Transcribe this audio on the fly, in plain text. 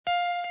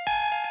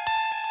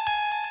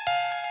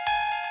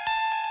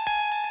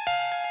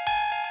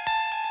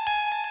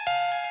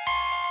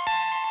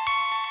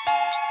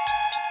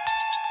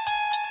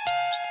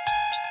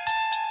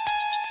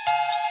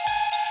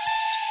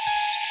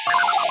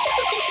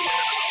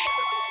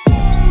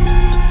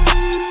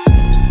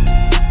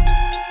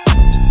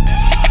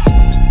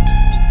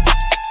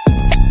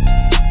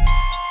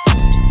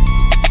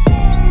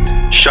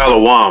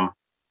Shalom.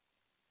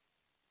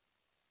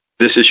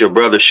 This is your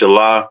brother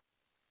Shala,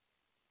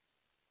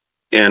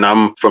 and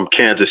I'm from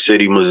Kansas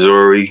City,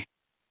 Missouri.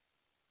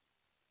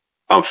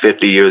 I'm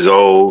 50 years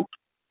old.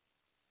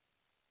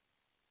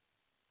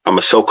 I'm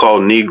a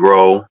so-called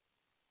Negro,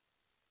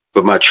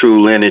 but my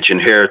true lineage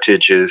and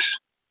heritage is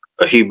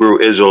a Hebrew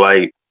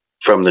Israelite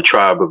from the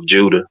tribe of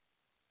Judah.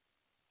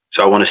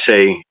 So I want to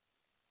say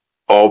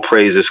all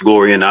praises,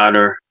 glory, and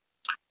honor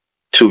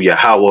to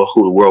Yahweh,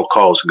 who the world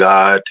calls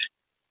God,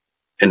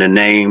 in the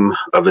name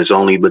of his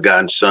only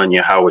begotten son,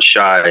 Yahweh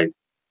Shai,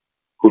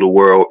 who the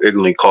world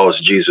ignorantly calls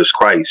Jesus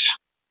Christ.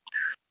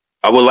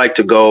 I would like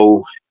to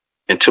go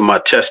into my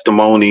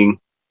testimony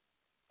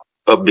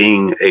of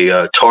being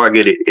a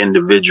targeted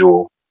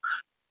individual.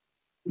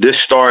 This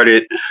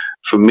started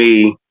for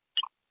me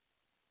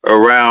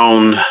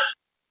around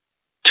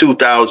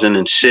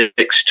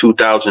 2006,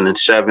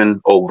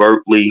 2007,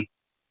 overtly.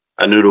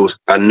 I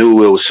knew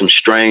there was some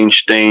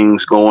strange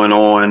things going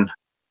on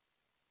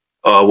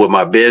with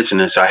my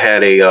business. I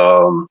had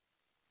an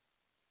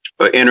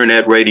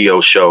internet radio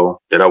show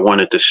that I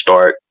wanted to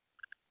start.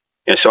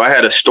 And so I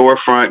had a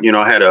storefront,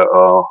 I had a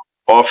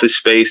office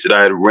space that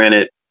I had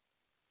rented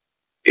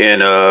in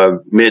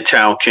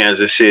Midtown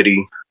Kansas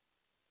City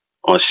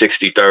on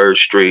 63rd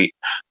Street.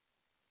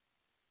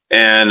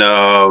 And,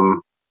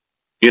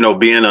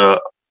 being a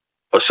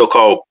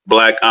so-called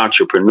Black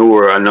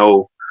entrepreneur, I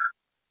know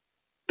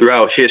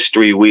throughout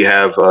history, we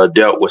have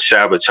dealt with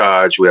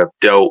sabotage. We have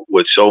dealt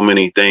with so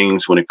many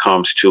things when it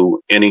comes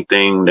to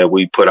anything that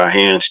we put our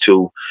hands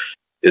to.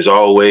 There's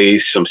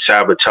always some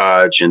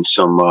sabotage and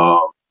some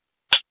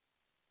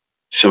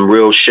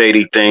real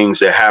shady things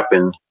that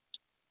happen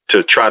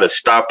to try to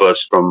stop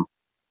us from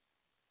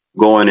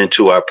going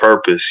into our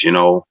purpose.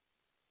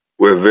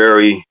 We're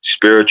very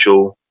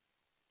spiritual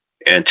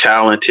and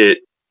talented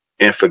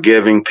and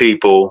forgiving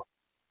people.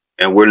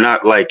 And we're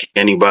not like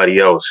anybody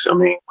else. I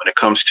mean, when it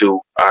comes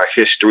to our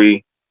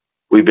history,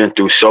 we've been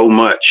through so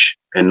much,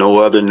 and no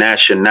other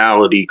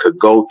nationality could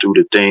go through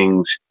the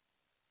things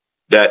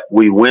that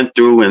we went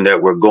through and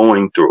that we're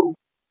going through.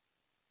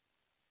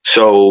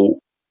 So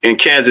in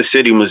Kansas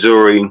City,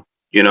 Missouri,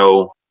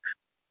 the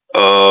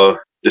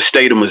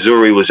state of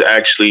Missouri was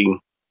actually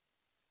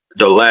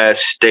the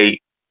last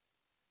state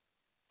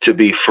to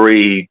be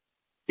freed,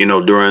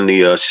 during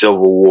the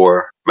Civil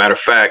War. Matter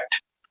of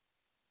fact,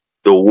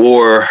 the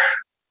war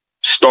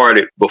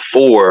started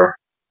before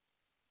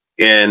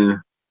in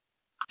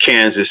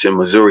Kansas and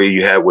Missouri.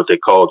 You had what they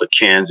call the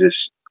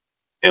Kansas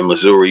and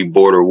Missouri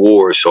border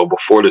war. So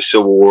before the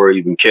Civil War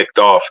even kicked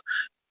off,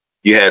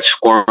 you had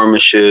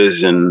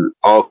skirmishes and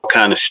all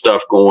kind of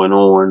stuff going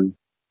on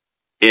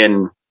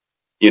in,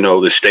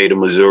 the state of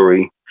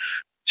Missouri.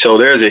 So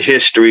there's a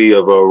history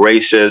of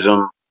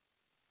racism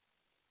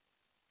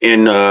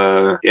in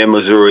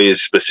Missouri,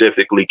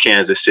 specifically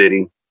Kansas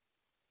City.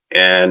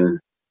 And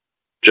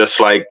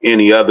just like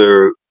any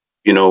other,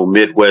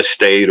 Midwest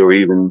state or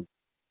even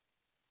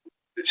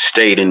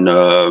state in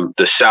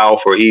the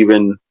South or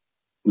even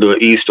the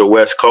East or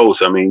West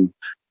Coast, I mean,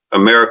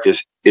 America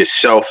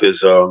itself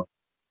is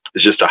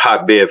just a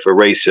hotbed for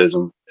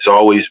racism. It's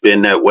always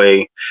been that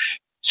way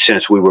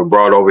since we were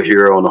brought over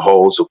here on the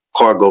hulls of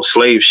cargo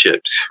slave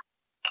ships.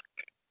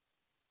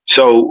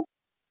 So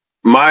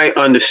my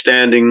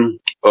understanding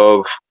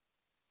of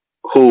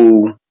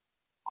who,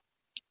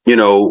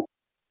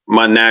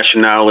 my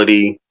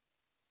nationality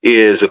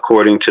is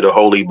according to the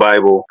Holy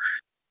Bible,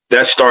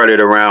 that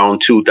started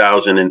around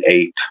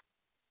 2008.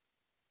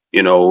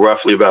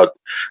 Roughly about,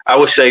 I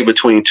would say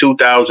between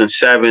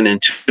 2007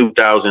 and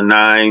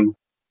 2009.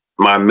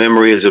 My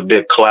memory is a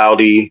bit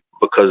cloudy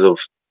because of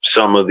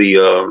some of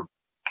the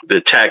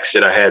attacks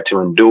that I had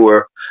to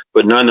endure.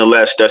 But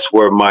nonetheless, that's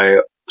where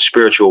my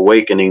spiritual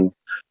awakening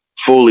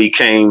fully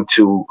came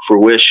to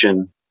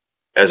fruition,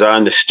 as I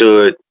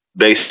understood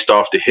based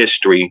off the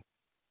history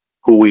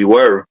who we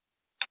were.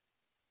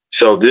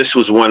 So this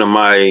was one of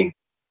my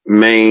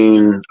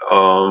main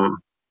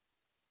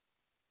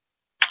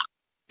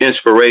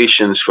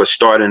inspirations for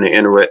starting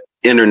the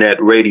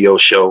internet radio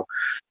show.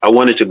 I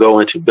wanted to go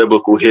into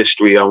biblical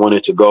history. I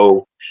wanted to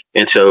go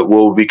into what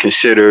will be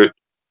considered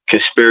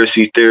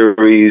conspiracy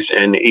theories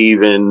and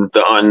even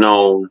the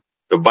unknown.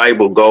 The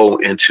Bible go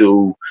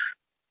into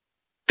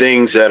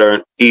things that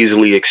are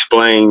easily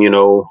explained,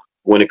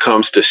 when it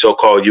comes to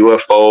so-called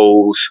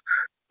UFOs,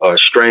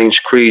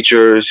 strange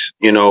creatures,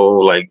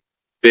 like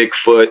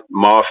Bigfoot,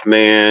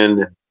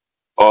 Mothman,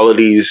 all of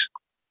these,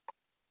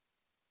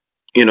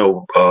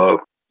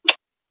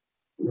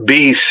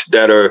 beasts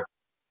that are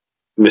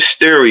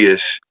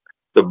mysterious.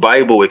 The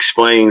Bible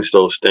explains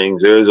those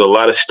things. There's a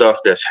lot of stuff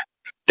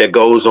that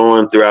goes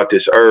on throughout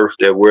this earth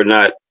that we're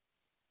not,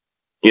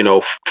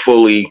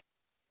 fully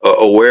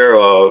aware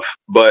of.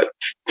 But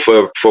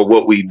for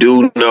what we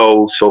do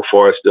know so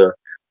far as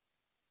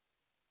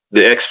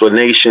the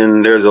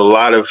explanation, there's a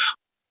lot of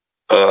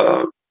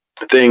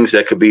things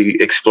that could be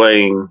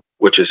explained,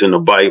 which is in the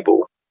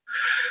Bible.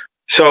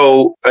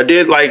 So I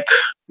did like,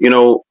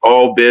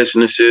 all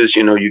businesses,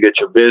 you get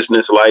your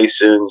business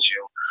license,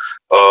 you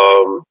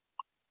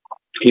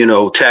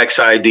tax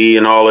ID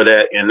and all of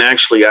that. And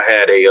actually, I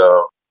had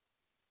a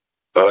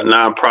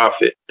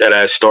nonprofit that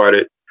I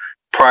started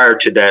prior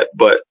to that,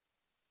 but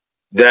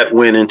that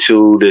went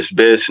into this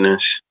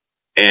business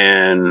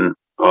and,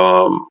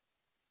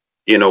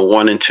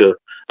 wanting to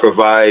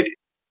provide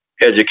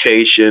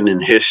education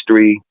and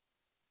history.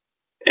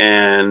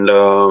 And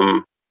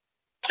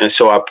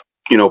so I,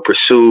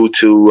 pursued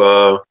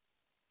to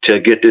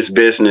get this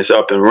business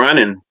up and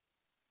running.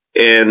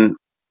 And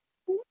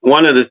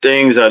one of the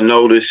things I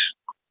noticed,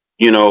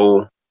 in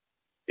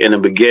the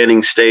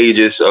beginning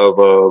stages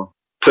of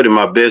putting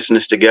my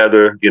business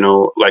together,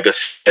 like I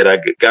said, I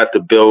got the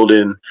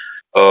building,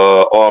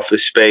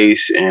 office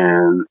space,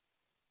 and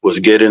was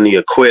getting the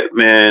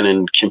equipment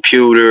and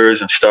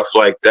computers and stuff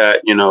like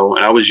that, and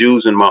I was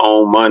using my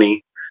own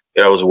money.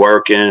 I was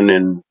working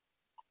and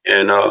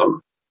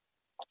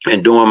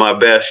doing my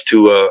best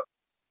to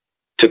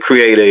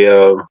create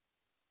a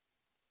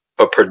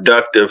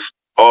productive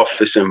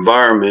office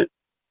environment.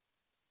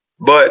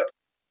 But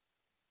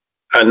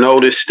I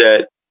noticed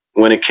that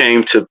when it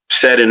came to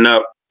setting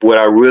up, what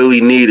I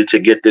really needed to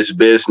get this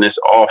business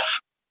off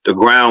the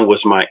ground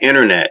was my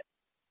internet.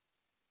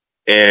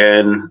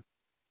 And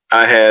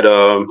I had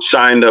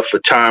signed up for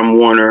Time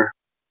Warner,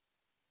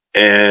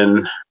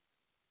 and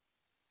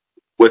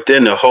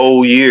within the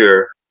whole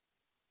year,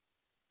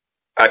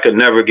 I could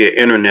never get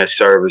internet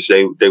service.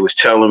 They was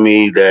telling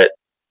me that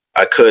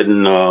I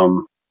couldn't,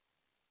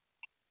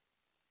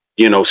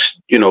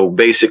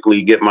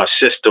 basically get my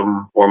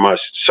system or my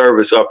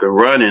service up and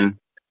running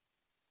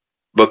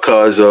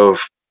because of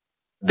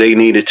they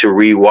needed to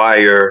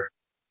rewire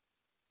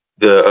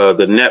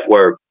the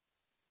network,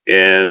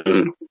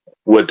 and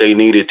what they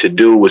needed to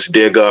do was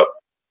dig up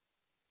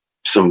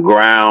some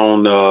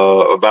ground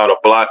about a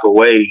block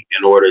away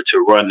in order to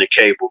run the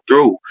cable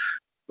through.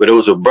 But it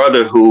was a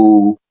brother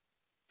who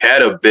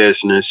had a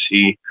business.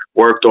 He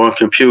worked on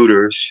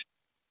computers,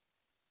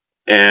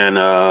 and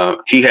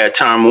he had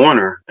Time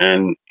Warner,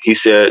 and he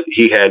said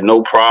he had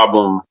no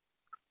problem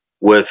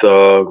with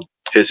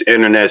his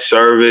internet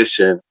service,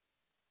 and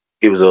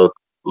he was a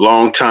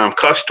long-time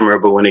customer.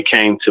 But when it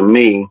came to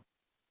me,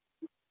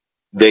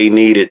 they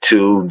needed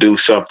to do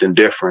something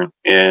different.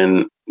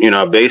 And,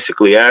 I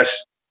basically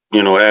asked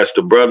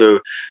the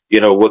brother,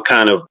 what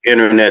kind of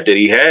internet that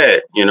he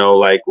had,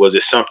 like, was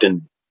it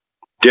something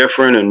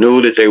different or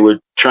new that they were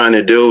trying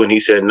to do? And he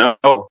said, no.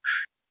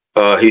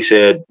 He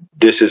said,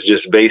 this is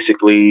just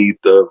basically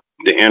the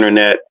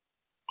internet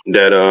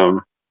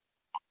that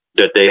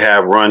they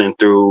have running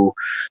through,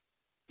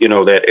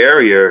 that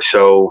area.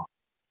 So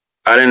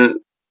I didn't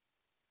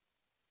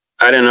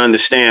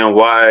understand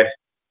why,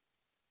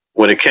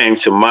 when it came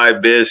to my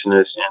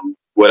business and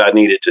what I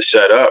needed to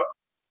set up,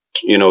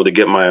 to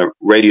get my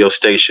radio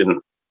station,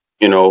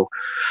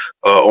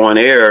 on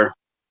air,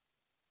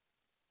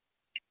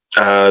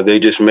 they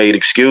just made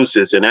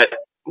excuses. And that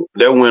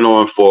went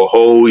on for a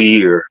whole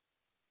year,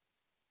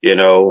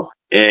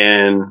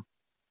 and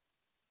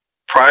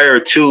prior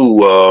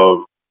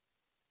to,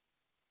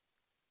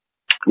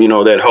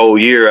 that whole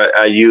year,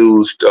 I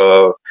used,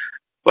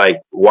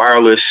 like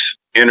wireless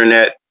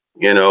internet.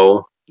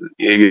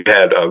 You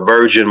had a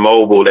Virgin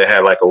Mobile that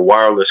had like a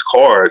wireless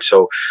card.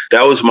 So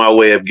that was my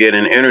way of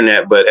getting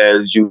internet. But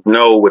as you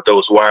know, with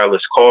those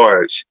wireless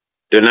cards,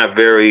 they're not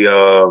very,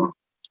 the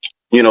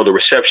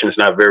reception is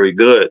not very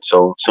good.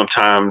 So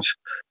sometimes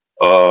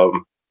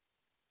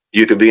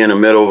you could be in the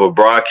middle of a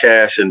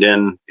broadcast and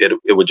then it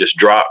would just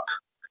drop.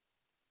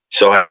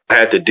 So I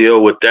had to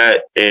deal with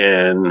that.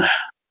 And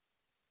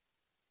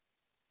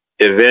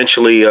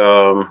eventually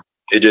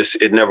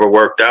it never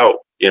worked out.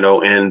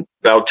 And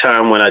about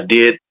time when I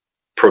did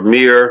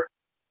premiere,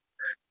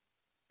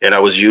 and I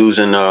was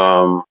using,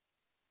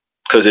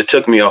 cause it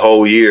took me a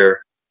whole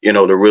year,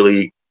 to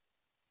really,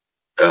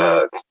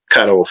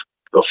 kind of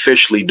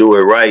officially do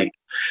it right.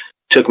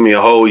 Took me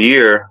a whole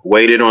year,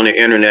 waited on the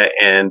internet.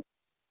 And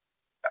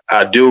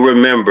I do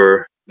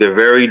remember the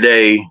very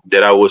day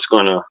that I was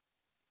going to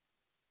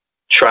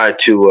try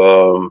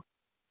to,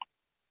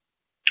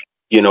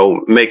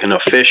 make an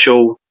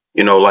official,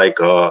 like,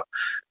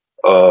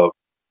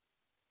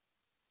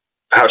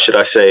 how should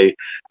I say,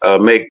 I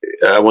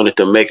wanted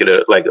to make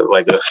it like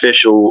an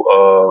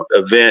official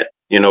event,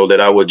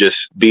 that I would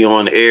just be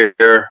on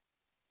air.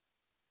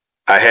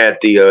 I had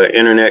the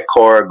internet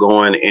card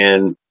going,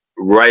 and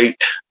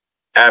right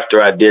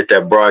after I did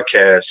that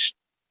broadcast,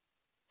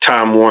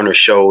 Time Warner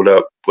showed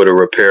up with a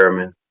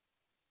repairman.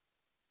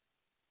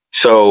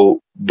 So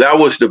that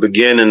was the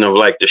beginning of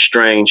like the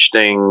strange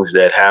things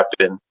that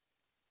happened.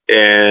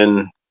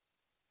 And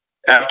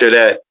after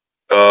that,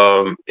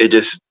 it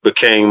just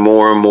became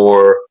more and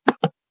more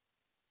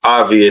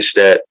obvious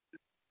that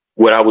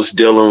what I was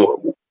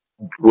dealing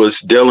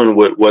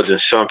with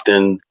wasn't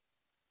something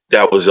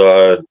that was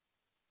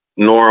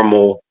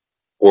normal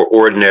or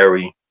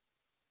ordinary.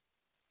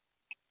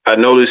 I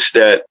noticed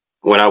that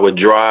when I would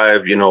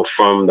drive,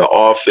 from the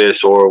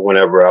office or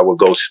whenever I would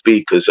go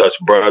speak, because us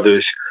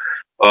brothers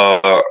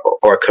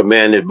are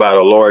commanded by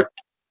the Lord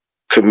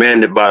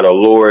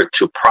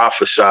to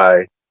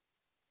prophesy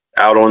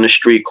out on the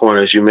street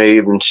corners. You may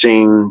even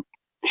seen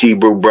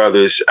Hebrew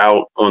brothers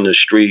out on the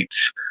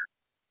streets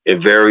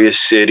in various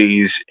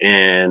cities,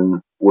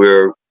 and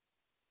we're,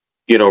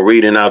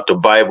 reading out the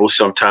Bible.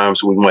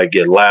 Sometimes we might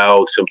get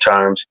loud.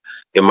 Sometimes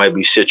it might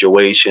be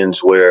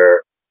situations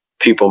where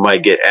people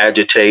might get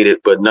agitated,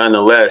 but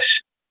nonetheless,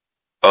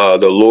 the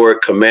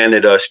Lord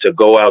commanded us to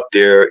go out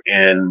there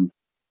and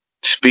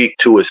speak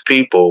to his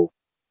people.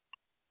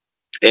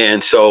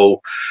 And so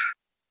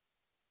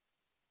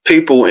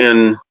people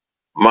in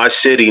my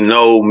city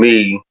know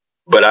me,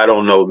 but I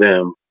don't know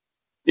them.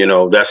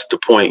 That's the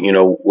point.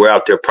 We're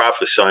out there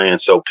prophesying,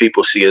 so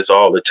people see us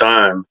all the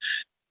time.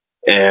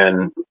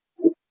 And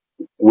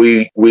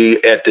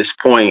we at this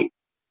point,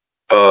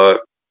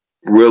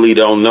 really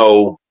don't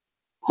know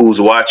who's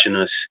watching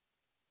us,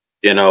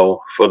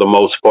 for the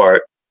most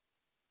part.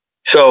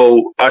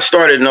 So I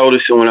started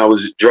noticing when I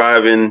was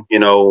driving,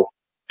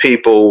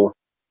 people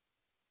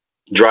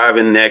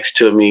driving next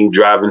to me,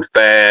 driving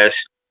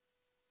fast,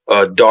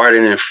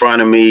 darting in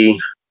front of me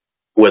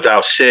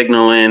without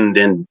signaling,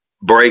 then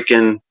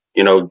braking,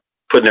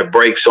 putting their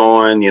brakes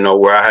on,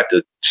 where I had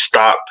to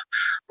stop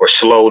or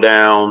slow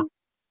down.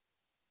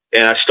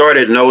 And I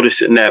started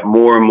noticing that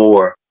more and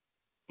more.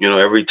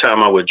 Every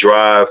time I would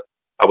drive,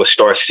 I would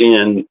start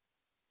seeing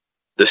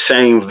the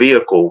same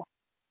vehicle.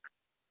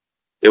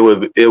 It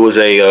was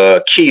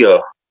a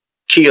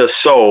Kia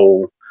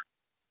Soul,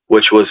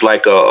 which was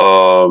like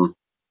a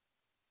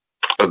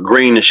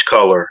greenish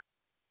color,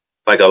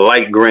 like a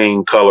light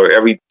green color.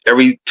 Every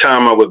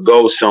time I would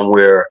go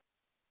somewhere,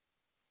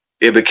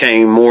 it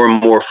became more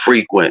and more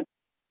frequent.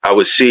 I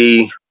would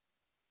see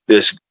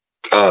this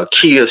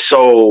Kia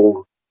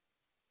Soul.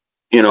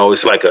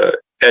 It's like a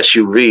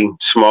SUV,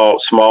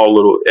 small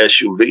little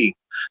SUV.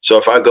 So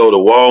if I go to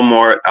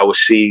Walmart, I would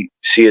see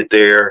it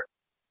there.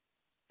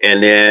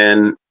 And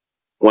then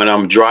when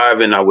I'm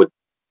driving, I would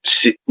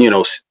see,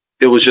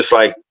 it was just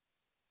like,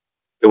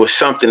 it was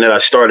something that I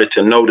started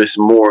to notice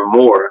more and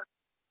more,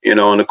 and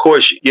of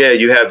course,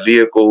 you have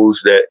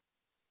vehicles that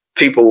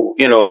people,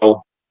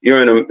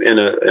 you're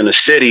in a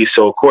city.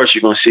 So of course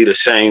you're going to see the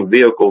same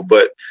vehicle,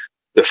 but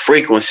the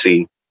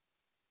frequency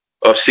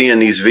of seeing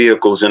these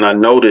vehicles, and I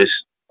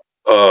noticed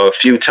a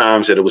few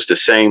times that it was the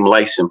same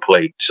license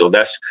plate. So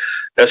that's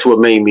what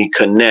made me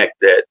connect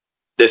that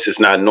this is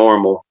not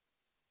normal.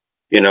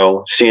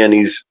 Seeing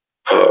these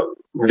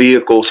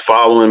vehicles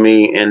following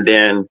me, and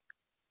then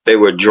they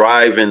were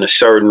driving a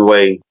certain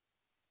way.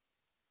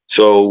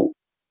 So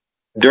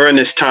during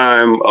this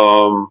time,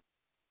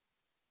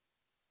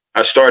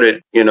 I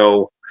started,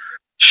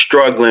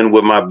 struggling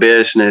with my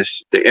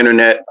business. The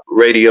internet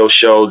radio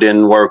show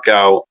didn't work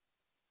out.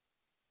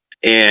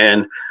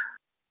 And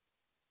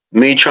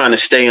me trying to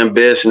stay in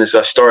business,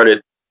 I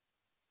started,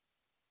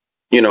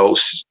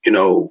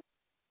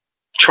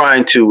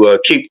 trying to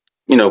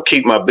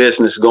keep my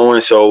business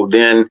going. So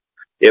then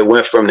it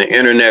went from the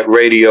internet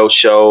radio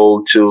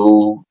show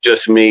to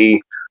just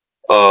me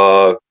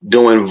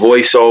doing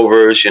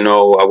voiceovers.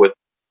 I would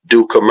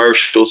do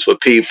commercials for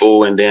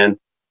people, and then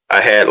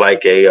I had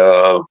like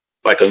a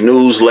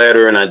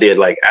newsletter, and I did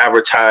like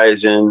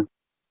advertising.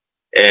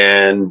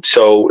 And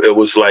so it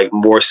was like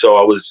more so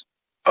I was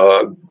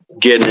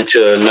getting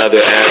into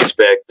another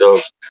aspect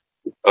of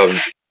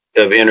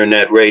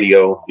internet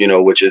radio,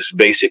 which is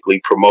basically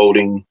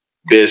promoting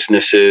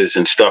businesses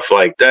and stuff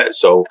like that.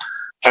 So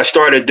I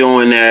started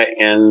doing that,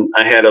 and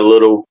I had a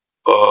little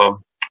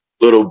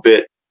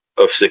bit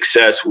of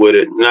success with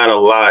it. Not a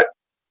lot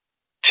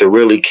to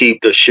really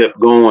keep the ship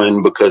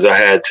going, because I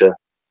had to,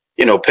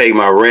 pay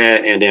my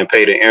rent and then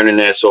pay the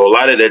internet. So a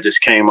lot of that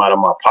just came out of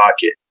my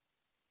pocket.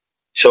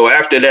 So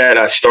after that,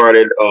 I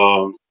started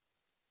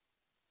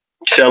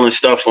selling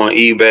stuff on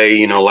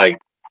eBay, like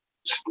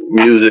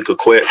music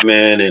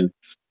equipment, and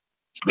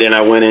then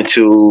I went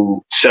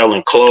into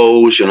selling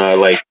clothes,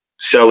 like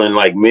selling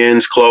like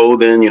men's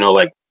clothing,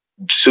 like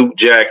suit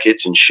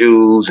jackets and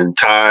shoes and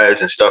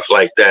ties and stuff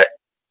like that.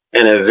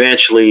 And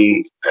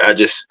eventually I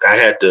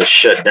had to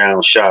shut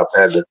down shop,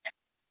 had to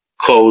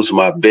close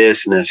my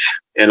business.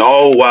 And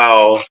all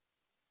while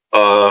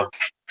the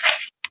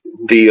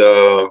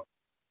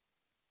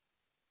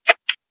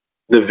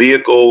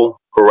vehicle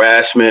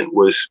harassment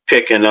was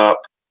picking up.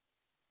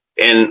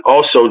 And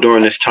also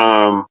during this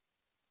time,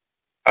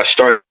 I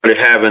started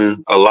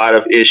having a lot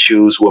of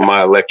issues with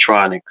my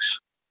electronics.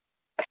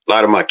 A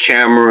lot of my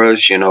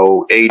cameras, this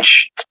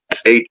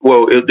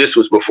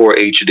was before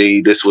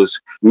HD. This was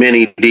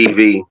mini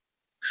DV.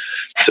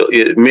 So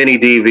mini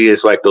DV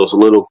is like those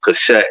little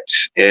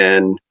cassettes,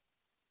 and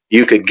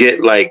you could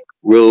get like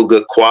real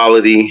good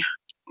quality,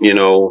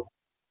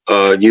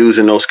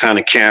 using those kind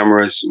of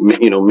cameras,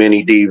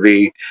 mini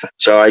DV.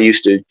 So I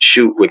used to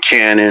shoot with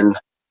Canon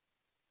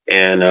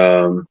and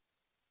other,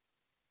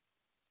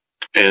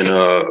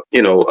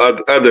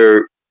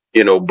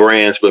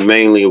 brands, but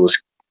mainly it was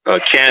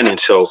Canon.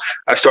 So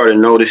I started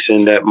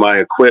noticing that my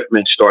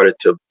equipment started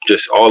to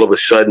just all of a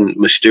sudden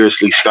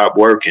mysteriously stop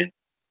working.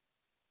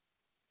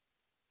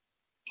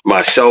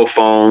 My cell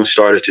phone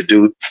started to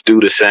do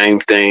the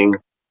same thing.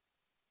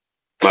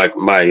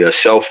 my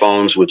cell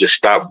phones would just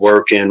stop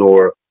working,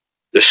 or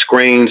the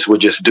screens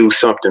would just do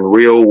something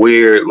real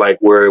weird, like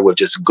where it would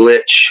just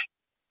glitch,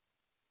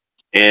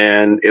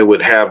 and it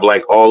would have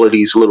like all of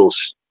these little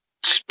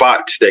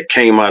spots that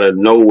came out of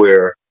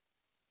nowhere.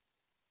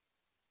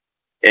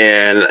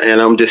 And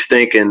I'm just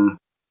thinking,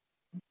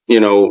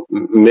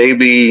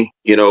 maybe,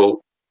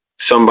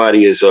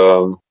 somebody is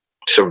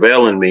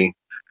surveilling me.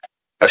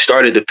 I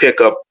started to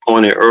pick up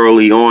on it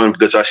early on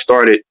because I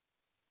started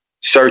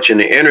searching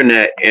the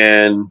internet,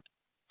 and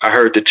I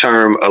heard the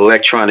term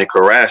electronic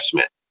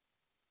harassment.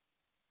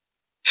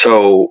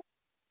 So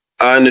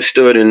I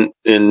understood and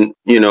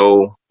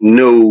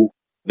knew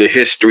the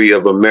history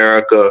of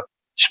America,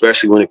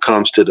 especially when it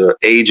comes to the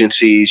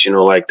agencies,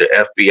 like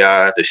the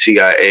FBI, the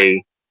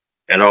CIA,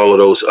 and all of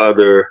those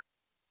other,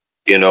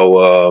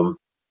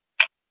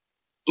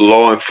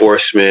 law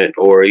enforcement,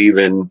 or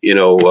even,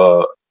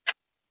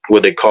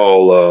 what they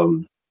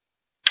call,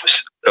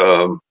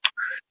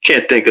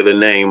 can't think of the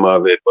name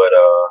of it, but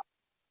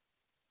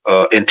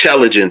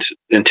intelligence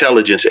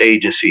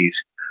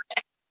agencies.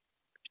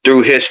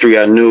 Through history,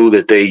 I knew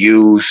that they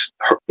use,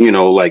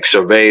 like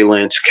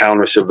surveillance,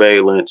 counter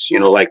surveillance,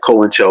 like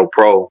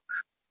Cointelpro.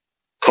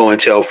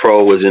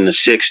 Cointelpro was in the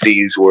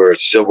 60s, where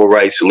civil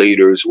rights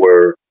leaders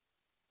were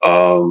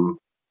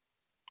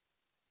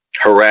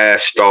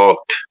harassed,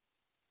 stalked.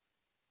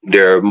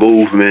 Their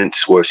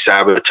movements were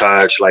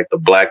sabotaged, like the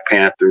Black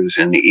Panthers,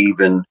 and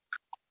even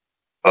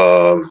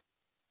our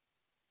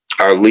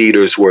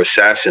leaders were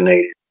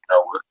assassinated.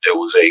 There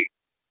was a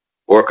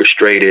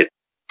orchestrated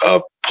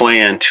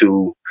plan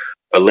to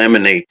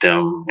eliminate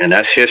them, and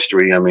that's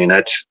history. I mean,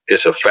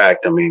 it's a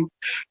fact. I mean,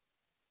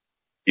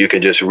 you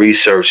can just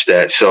research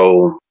that.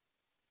 So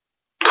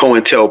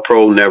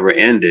COINTELPRO never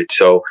ended.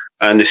 So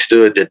I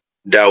understood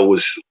that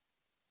was,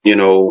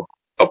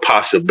 a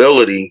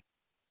possibility,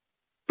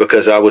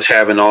 because I was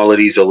having all of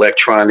these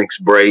electronics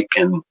break,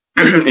 and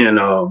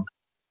and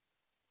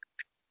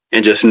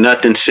just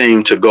nothing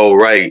seemed to go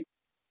right.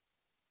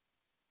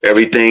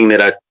 Everything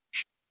that I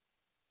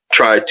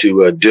tried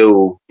to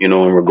do, in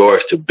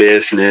regards to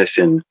business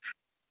and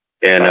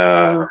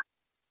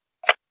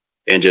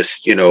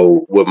just,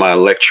 with my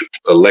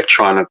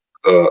electronic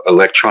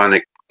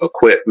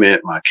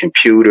equipment, my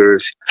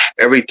computers,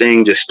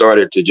 everything just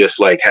started to just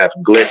like have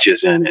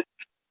glitches in it.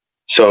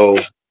 So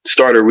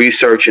started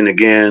researching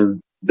again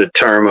the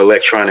term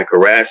electronic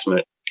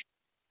harassment.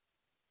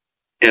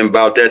 And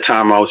about that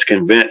time, I was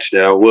convinced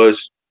that I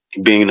was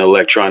being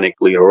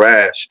electronically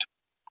harassed.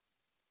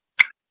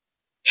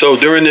 So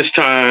during this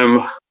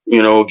time,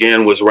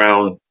 again, was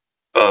around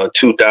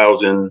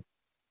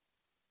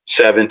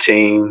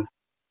 2017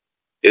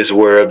 is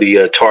where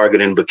the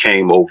targeting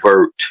became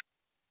overt.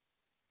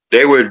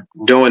 They were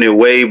doing it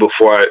way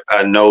before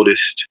I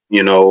noticed.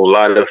 A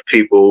lot of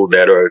people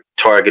that are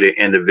targeted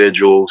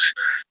individuals,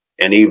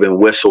 and even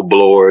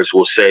whistleblowers,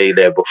 will say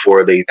that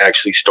before they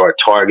actually start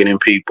targeting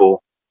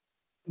people,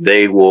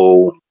 they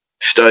will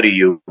study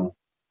you.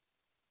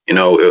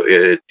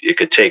 It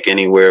could take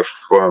anywhere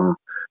from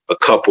a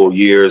couple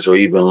years or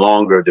even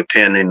longer,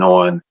 depending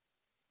on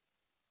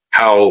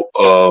how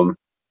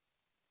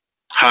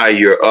high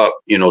you're up,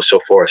 so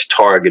far as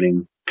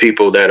targeting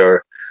people that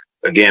are,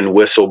 again,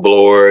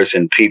 whistleblowers,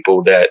 and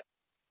people that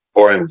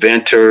are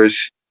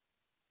inventors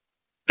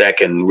that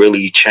can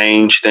really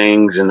change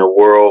things in the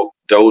world.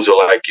 Those are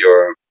like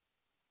your,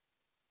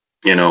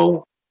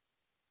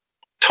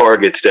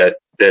 targets that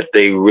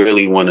they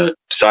really want to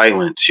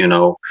silence,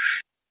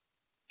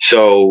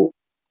 So,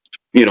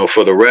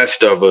 for the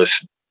rest of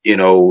us,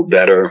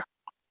 that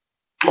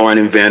aren't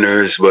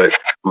inventors, but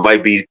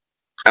might be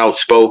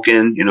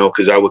outspoken,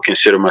 because I would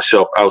consider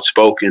myself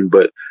outspoken,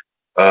 but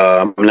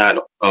I'm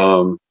not.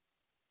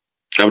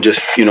 I'm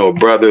just, a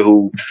brother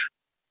who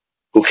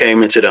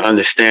came into the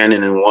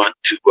understanding and want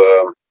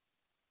to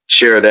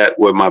share that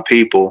with my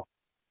people,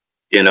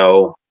 and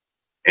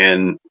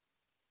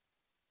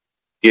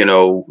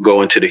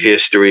go into the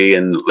history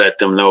and let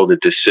them know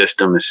that this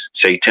system is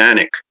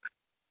satanic.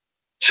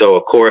 So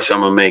of course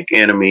I'm gonna make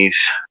enemies,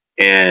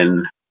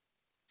 and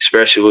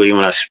especially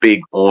when I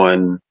speak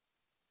on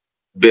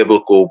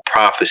biblical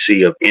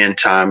prophecy of end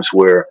times,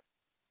 where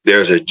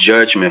there's a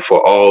judgment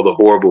for all the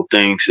horrible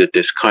things that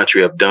this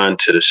country have done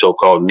to the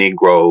so-called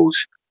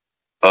Negroes.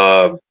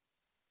 A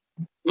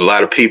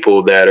lot of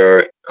people that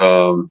are,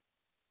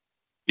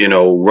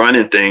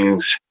 running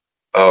things,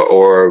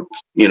 or,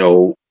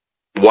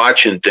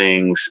 watching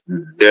things,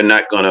 they're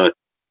not going to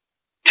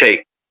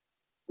take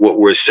what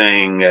we're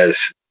saying as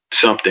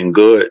something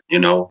good,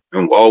 and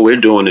all we're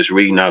doing is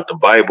reading out the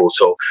Bible.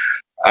 So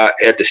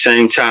at the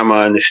same time,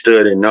 I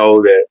understood and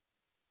know that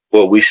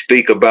what we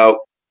speak about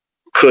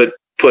could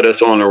put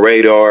us on the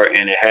radar,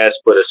 and it has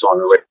put us on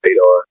the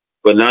radar.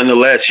 But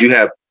nonetheless, you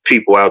have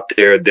people out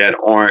there that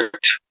aren't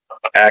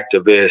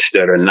activists,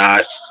 that are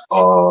not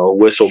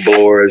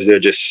whistleblowers. They're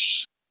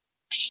just,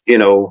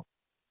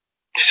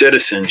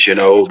 citizens,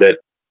 that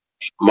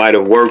might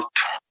have worked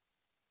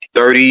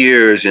 30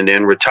 years and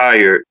then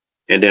retired,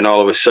 and then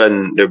all of a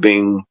sudden they're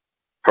being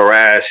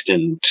harassed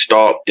and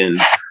stalked,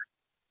 and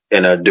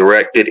and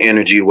directed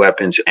energy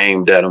weapons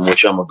aimed at them,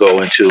 which I'm gonna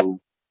go into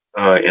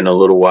in a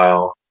little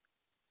while.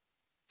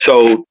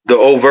 So the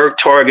overt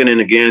targeting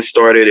again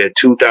started at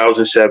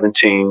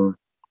 2017.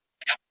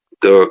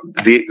 The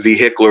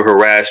vehicular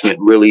harassment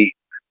really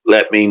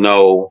let me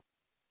know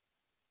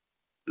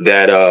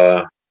that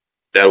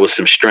that was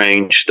some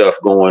strange stuff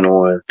going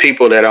on.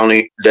 People that I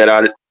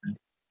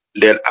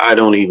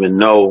don't even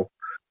know.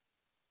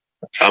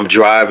 I'm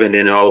driving,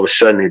 and all of a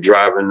sudden they're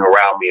driving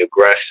around me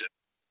aggressive.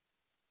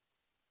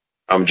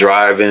 I'm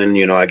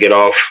driving, I get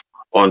off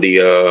on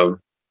the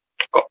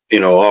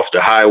off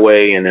the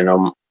highway, and then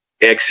I'm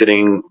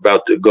exiting,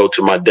 about to go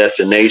to my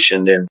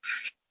destination. Then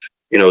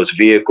it's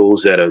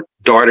vehicles that are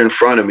dart in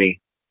front of me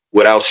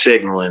without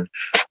signaling.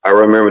 I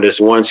remember this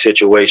one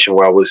situation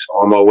where I was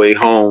on my way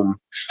home,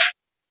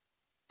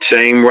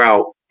 same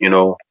route,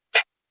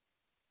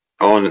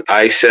 on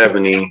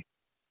I-70,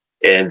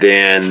 and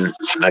then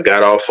I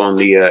got off on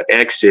the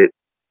exit,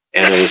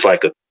 and it was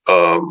like a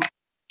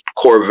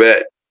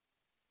Corvette,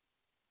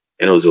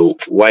 and it was a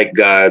white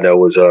guy that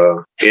was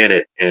in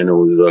it, and it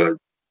was a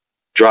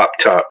drop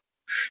top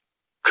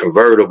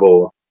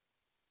convertible,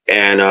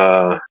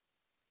 and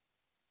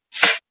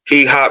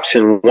he hops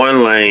in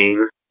one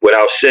lane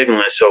without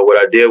signaling. So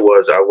what I did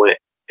was I went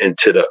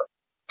into the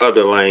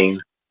other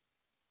lane,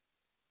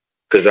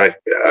 because I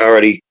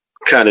already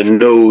kind of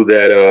knew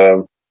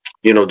that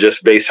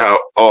just based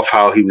off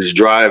how he was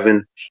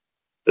driving,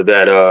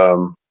 that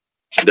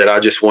that I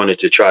just wanted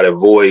to try to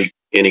avoid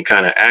any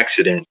kind of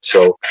accident.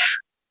 So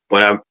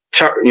when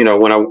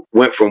when I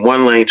went from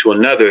one lane to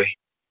another,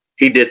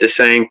 he did the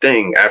same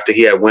thing. After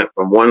he had went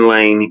from one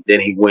lane,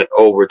 then he went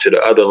over to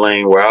the other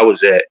lane where I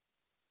was at,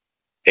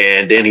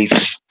 and then he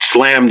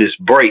slammed his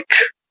brake,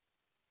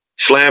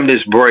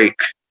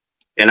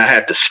 and I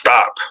had to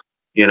stop.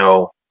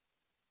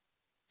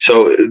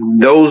 So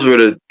those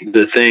were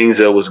the things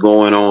that was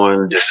going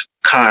on just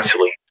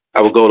constantly.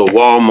 I would go to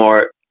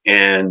Walmart,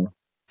 and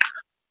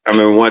I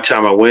remember one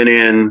time I went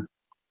in.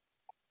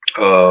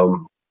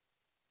 Well,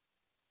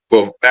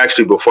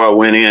 actually, before I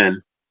went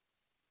in,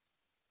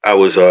 I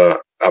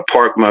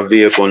parked my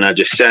vehicle and I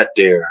just sat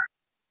there.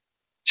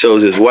 So it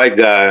was this white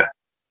guy.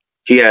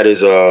 He had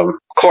his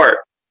cart,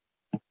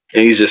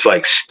 and he's just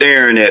like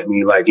staring at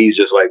me, like he's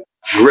just like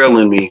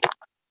grilling me,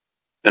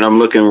 and I'm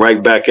looking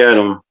right back at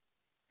him.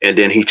 And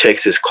then he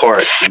takes his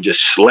cart and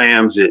just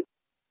slams it,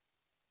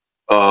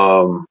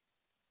 like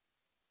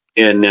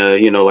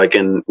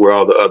in where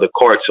all the other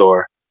carts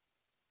are.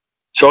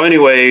 So,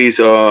 anyways,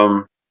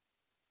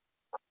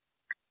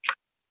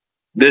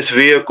 this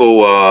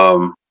vehicle,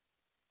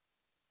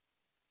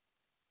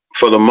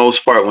 for the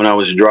most part, when I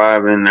was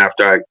driving,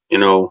 after I,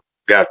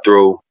 got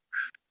through,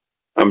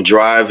 I'm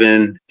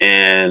driving,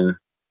 and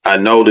I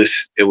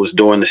noticed it was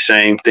doing the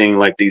same thing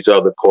like these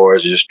other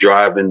cars, just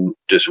driving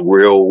just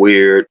real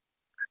weird,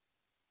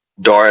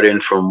 darting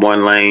from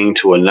one lane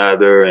to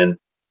another. And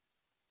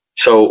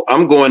so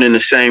I'm going in the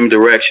same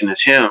direction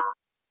as him,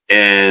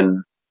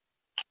 and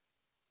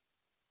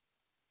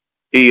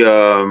he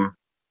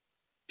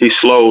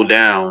slowed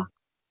down,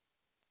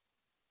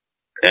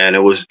 and it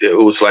was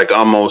like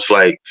almost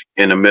like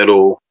in the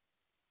middle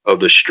of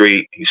the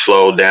street. He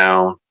slowed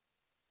down,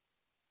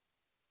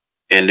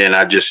 and then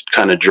I just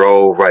kind of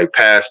drove right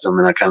past him,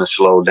 and I kind of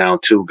slowed down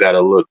too, got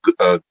a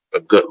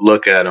good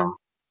look at him,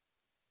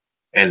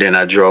 and then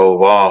I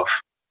drove off.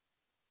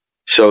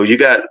 So you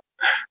got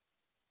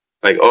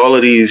like all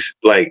of these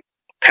like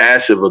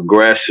passive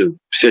aggressive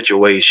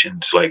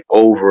situations, like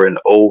over and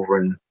over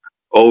and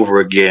over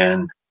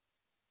again.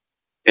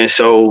 And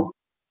so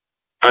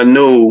I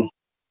knew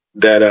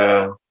that,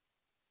 I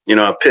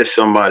pissed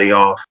somebody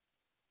off,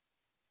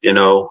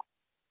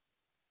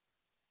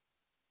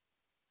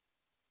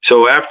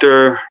 So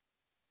after,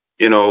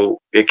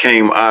 it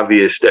came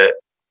obvious that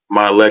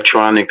my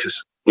electronic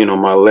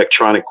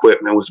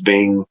equipment was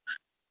being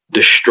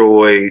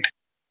destroyed.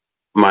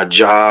 My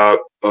job,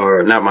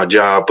 or not my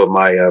job, but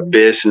my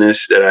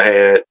business that I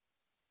had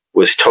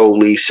was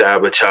totally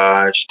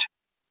sabotaged.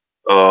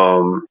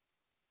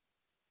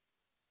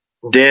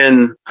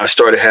 Then I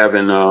started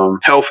having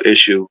health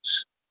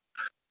issues.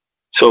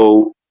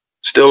 So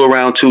still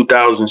around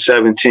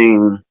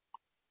 2017,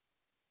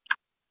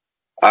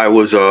 I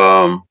was,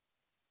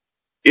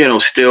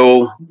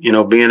 still,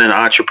 being an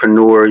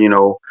entrepreneur,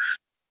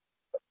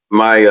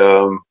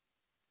 my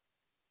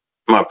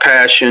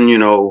passion,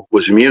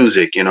 was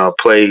music. I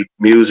played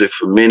music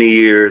for many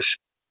years.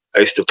 I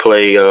used to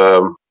play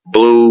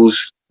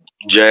blues,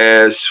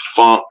 jazz,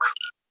 funk,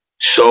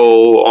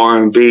 soul,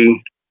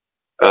 R&B.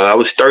 I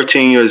was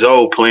 13 years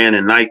old playing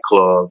in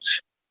nightclubs,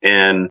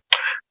 and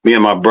me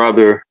and my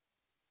brother,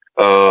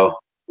 we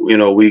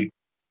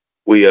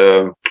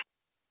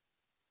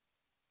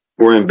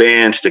were in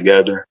bands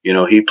together.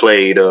 He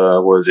played,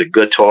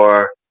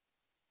 guitar,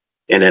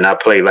 and then I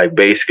played like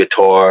bass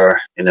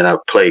guitar, and then I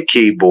played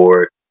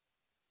keyboard.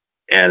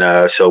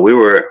 And so we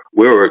were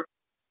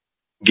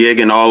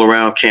gigging all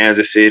around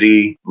Kansas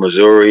City,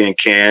 Missouri, and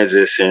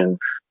Kansas, and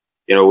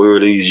we were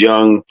these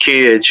young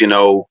kids,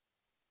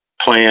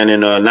 playing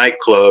in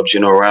nightclubs,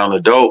 around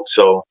adults.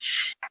 So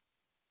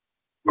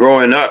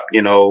growing up,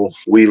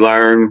 we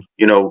learn,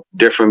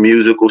 different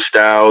musical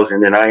styles.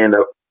 And then I ended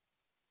up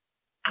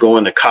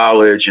going to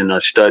college and I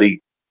studied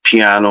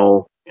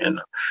piano and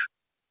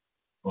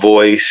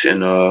voice.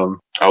 And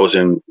I was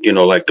in,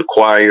 like the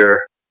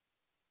choir.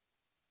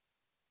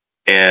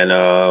 And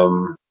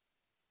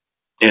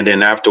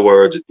then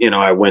afterwards,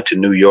 I went to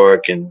New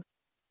York and,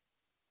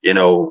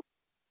 uh,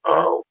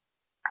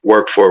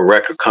 worked for a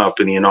record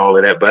company and all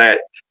of that. But I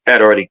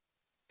had already,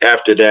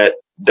 after that,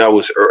 that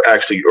was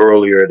actually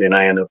earlier than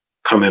I ended up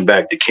coming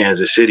back to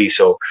Kansas City.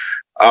 So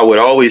I would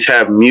always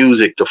have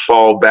music to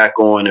fall back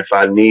on if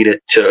I needed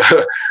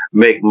to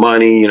make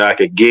money. I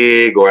could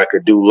gig or I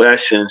could do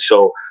lessons.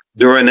 So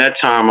during that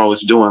time, I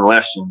was doing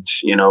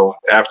lessons.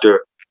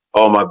 After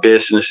all my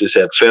businesses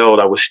had failed,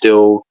 I was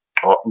still,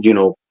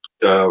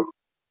 uh,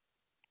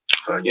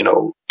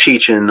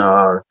 teaching,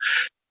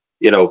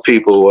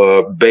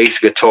 people bass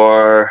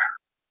guitar,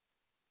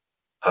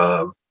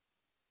 uh,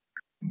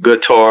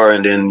 guitar,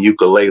 and then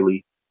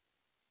ukulele.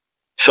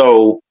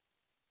 So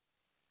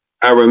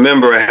I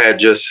remember I had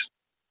just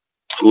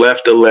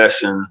left a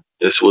lesson.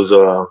 This was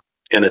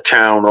in a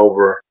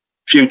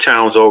few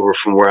towns over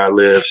from where I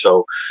live.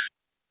 So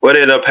what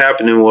ended up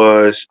happening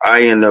was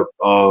I ended up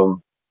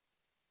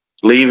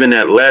leaving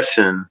that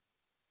lesson,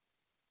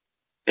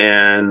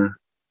 and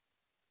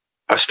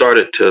I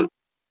started to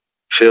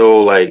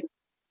feel like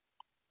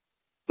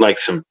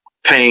some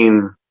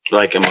pain,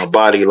 like in my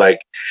body. Like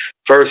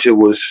first it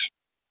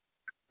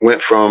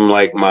went from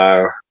like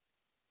my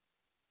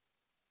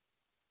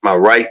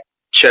right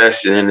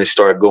chest, and then it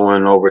started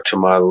going over to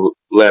my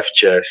left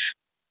chest.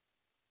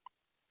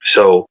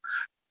 So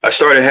I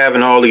started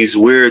having all these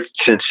weird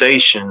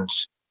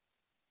sensations,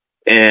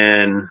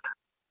 and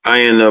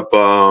I ended up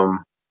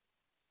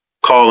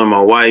calling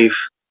my wife,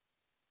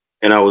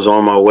 and I was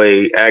on my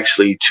way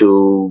actually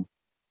to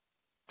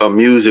a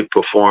music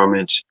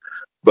performance,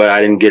 but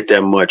I didn't get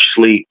that much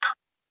sleep.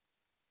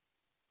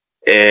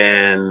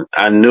 And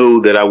I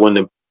knew that I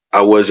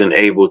wasn't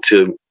able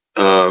to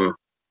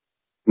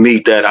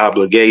meet that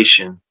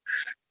obligation,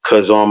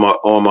 because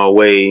on my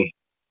way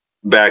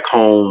back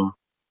home,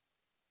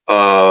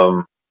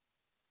 I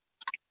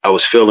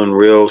was feeling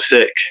real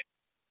sick.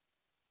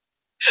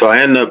 So I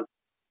ended up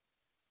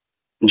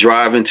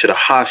driving to the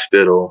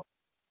hospital,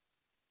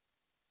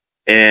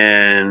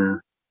 and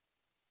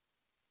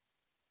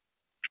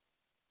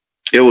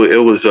it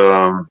was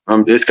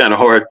it's kind of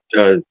hard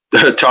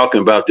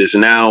talking about this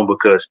now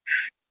because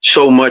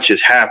so much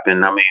has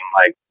happened. I mean,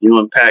 like, you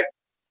unpack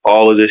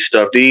all of this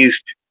stuff.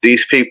 These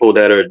people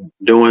that are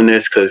doing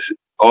this, because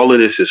all of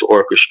this is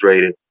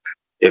orchestrated.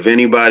 If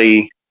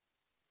anybody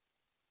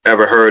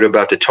ever heard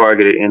about the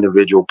targeted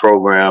individual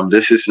program,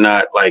 this is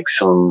not like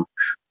some,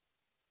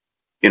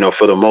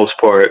 for the most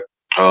part,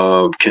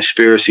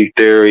 conspiracy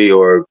theory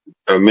or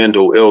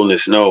mental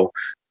illness. No,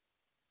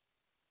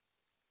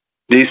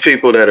 these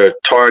people that are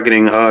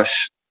targeting us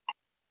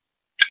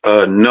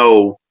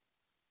know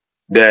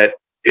that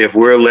if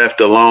we're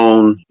left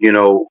alone,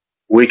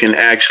 we can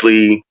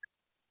actually,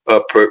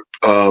 how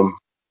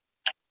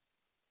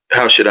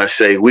should I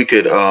say, we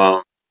could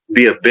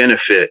be a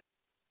benefit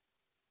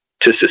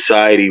to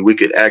society. We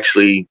could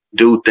actually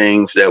do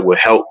things that would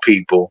help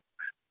people.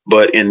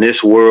 But in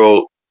this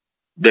world,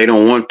 they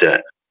don't want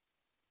that.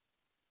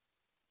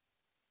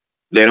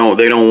 They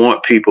don't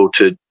want people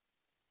to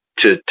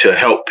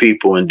help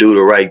people and do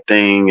the right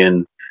thing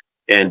and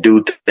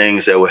do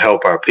things that will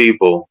help our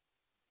people.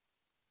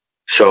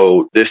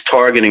 So this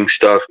targeting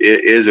stuff,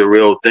 it is a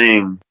real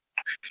thing.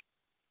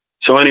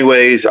 So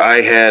anyways,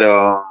 I had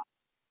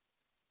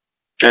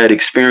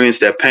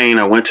experienced that pain.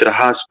 I went to the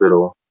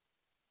hospital,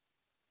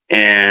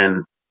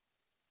 and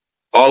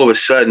all of a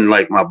sudden,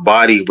 like, my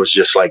body was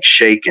just like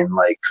shaking.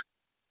 Like,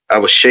 I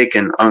was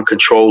shaking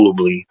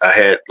uncontrollably. I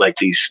had like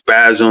these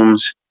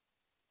spasms.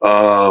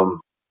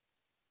 And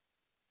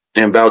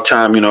about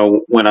time,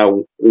 when I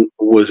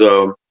was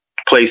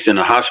placed in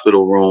the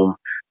hospital room,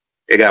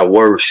 it got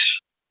worse.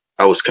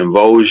 I was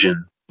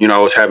convulsion. I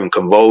was having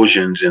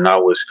convulsions, and I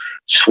was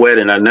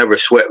sweating. I never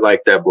sweat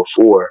like that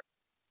before.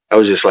 I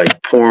was just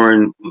like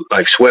pouring,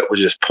 like sweat was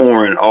just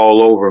pouring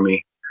all over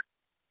me.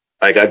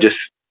 Like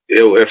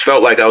it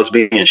felt like I was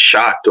being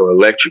shocked or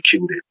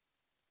electrocuted.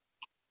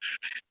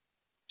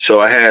 So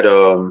I had,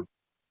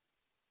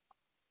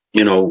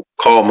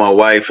 called my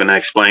wife, and I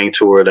explained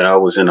to her that I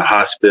was in the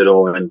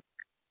hospital, and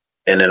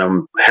then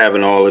I'm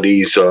having all of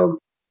these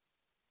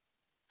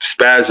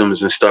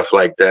spasms and stuff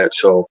like that.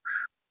 So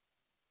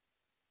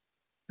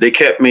they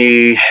kept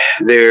me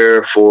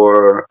there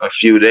for a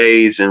few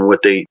days, and what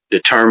they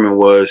determined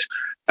was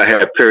I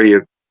had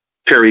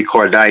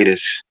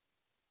pericarditis,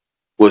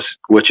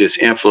 which is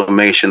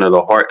inflammation of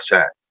the heart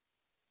sac.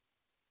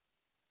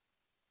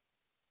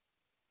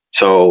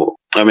 So,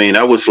 I mean,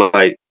 I was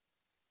like,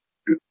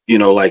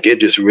 like, it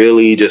just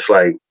really just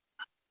like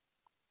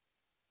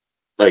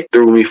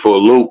threw me for a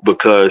loop,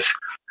 because,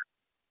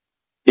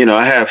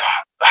 I have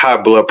high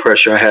blood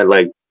pressure. I had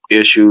like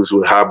issues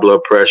with high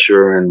blood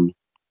pressure, and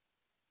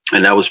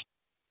And that was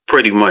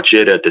pretty much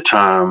it at the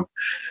time.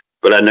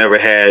 But I never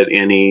had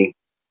any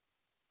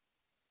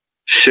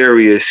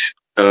serious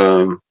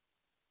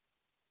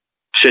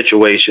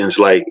situations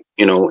like,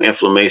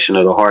 inflammation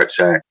of the heart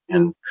sac.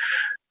 And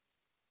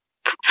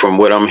from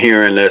what I'm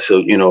hearing,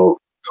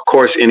 of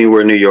course,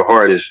 anywhere near your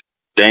heart is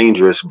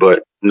dangerous,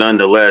 but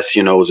nonetheless,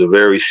 it was a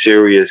very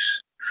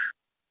serious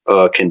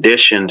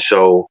condition.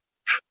 So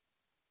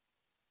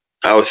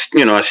I was,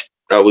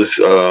 I was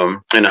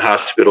in the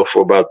hospital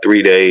for about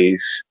 3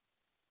 days,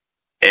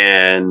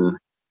 and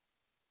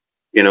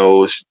it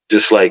was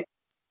just like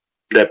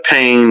that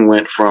pain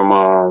went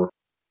from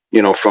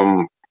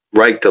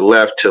right to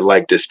left to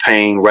like this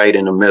pain right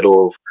in the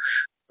middle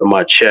of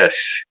my chest.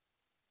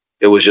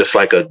 It was just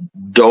like a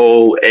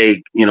dull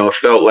ache. It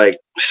felt like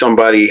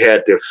somebody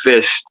had their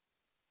fist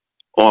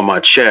on my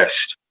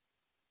chest.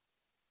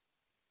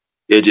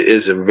 It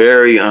is a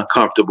very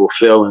uncomfortable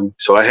feeling.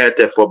 So I had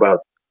that for about,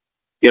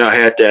 I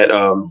had that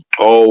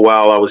all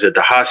while I was at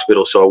the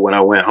hospital. So when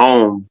I went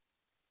home,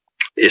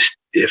 it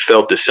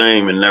felt the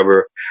same and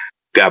never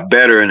got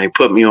better. And they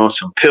put me on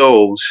some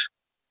pills.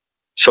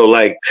 So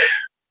like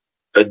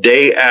a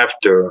day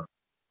after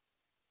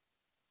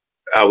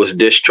I was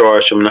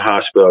discharged from the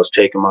hospital, I was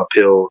taking my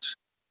pills.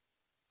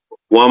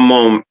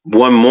 One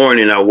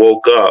morning I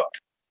woke up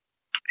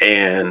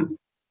and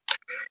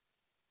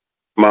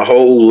my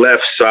whole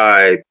left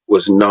side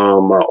was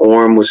numb. My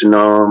arm was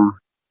numb,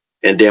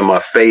 and then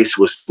my face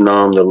was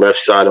numb. The left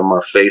side of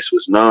my face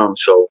was numb.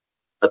 So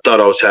I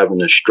thought I was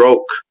having a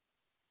stroke.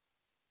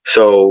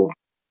 So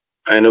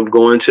I ended up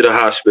going to the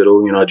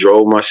hospital. I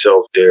drove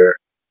myself there.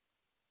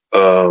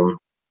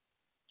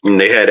 And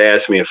they had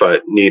asked me if I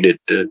needed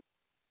to,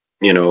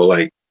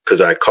 because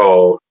I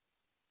called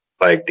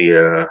like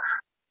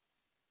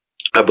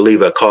I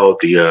believe I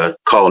called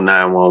call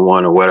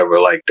 911 or whatever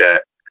like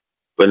that.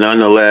 But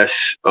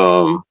nonetheless,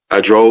 I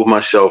drove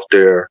myself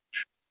there,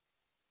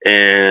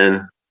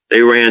 and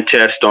they ran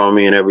tests on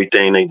me and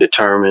everything. They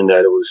determined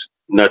that it was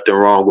nothing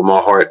wrong with my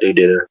heart. They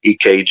did an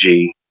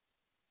EKG,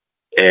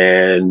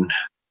 and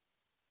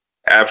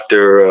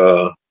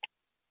after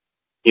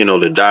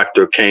the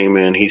doctor came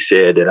in, he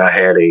said that I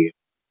had a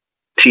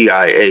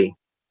TIA,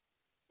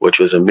 which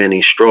was a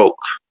mini stroke.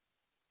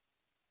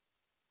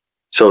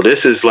 So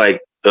this is like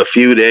a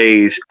few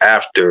days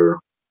after,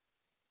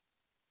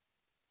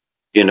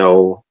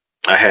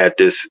 I had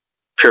this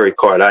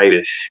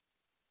pericarditis.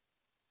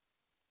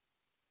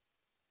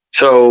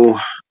 So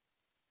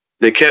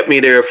they kept me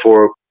there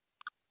for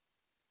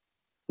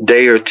a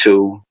day or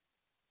two,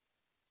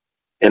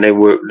 and they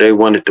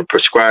wanted to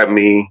prescribe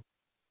me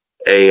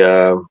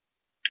I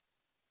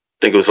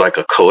think it was like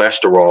a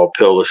cholesterol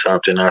pill or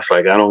something. I was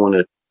like, I don't want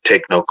to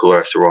take no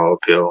cholesterol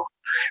pill,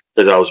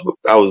 because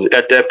I was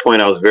at that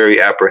point I was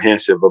very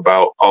apprehensive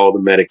about all the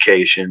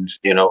medications,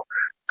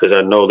 because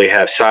I know they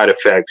have side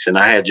effects, and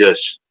I had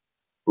just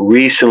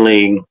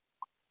recently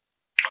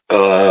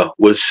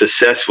was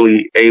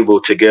successfully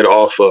able to get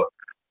off a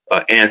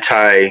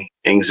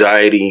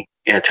anti-anxiety,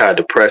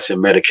 antidepressant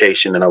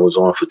medication that I was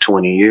on for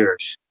 20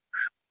 years.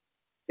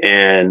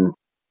 And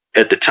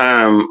at the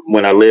time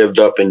when I lived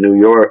up in New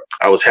York,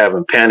 I was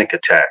having panic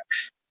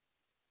attacks.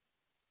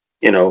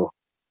 A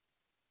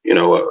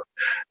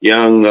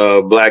young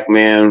black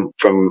man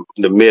from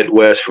the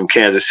Midwest, from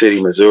Kansas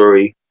City,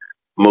 Missouri,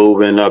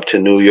 moving up to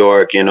New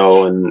York, in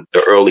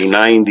the early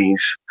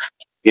 90s.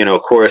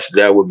 Of course,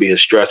 that would be a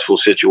stressful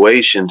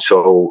situation.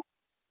 So,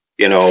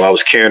 I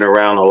was carrying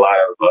around a lot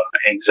of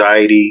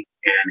anxiety,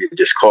 and it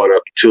just caught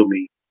up to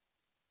me.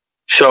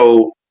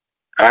 So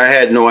I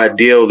had no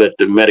idea that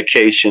the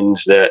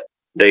medications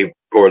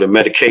the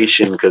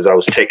medication, because I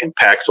was taking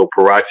Paxil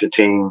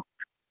paroxetine,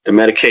 the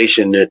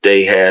medication that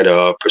they had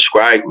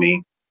prescribed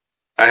me,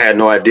 I had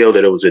no idea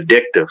that it was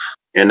addictive.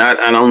 And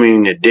I don't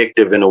mean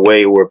addictive in a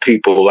way where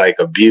people like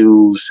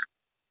abuse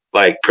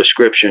like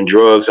prescription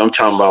drugs. I'm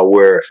talking about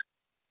where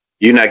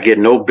you're not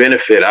getting no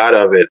benefit out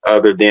of it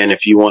other than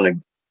if you want to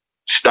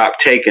stop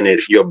taking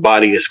it, your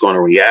body is going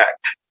to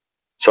react.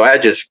 So I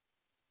just,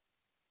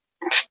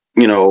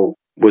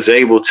 was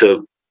able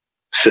to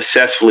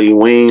successfully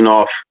wean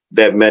off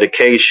that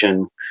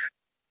medication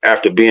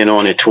after being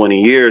on it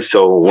 20 years.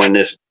 So when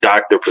this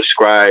doctor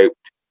prescribed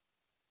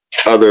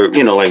other,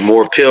 like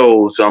more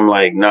pills, I'm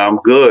like, nah, I'm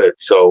good.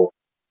 So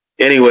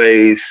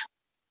anyways,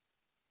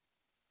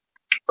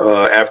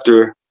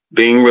 after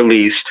being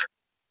released,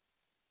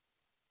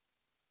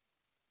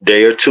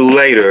 day or two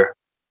later,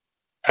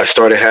 I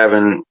started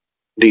having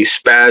these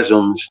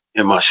spasms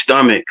in my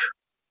stomach.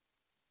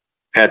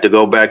 Had to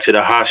go back to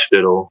the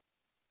hospital,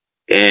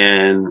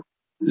 and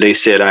they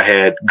said I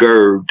had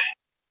GERD,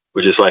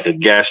 which is like a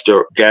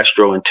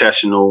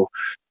gastrointestinal,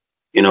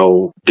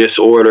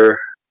 disorder.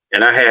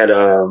 And I had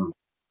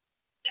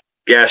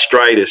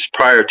gastritis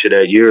prior to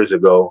that years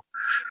ago.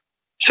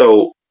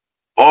 So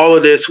all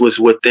of this was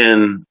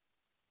within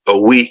a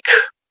week,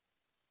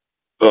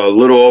 a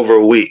little over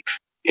a week,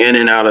 in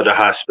and out of the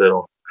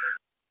hospital.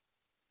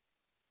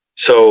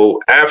 So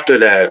after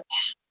that,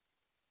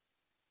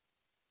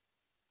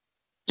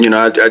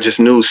 I just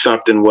knew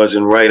something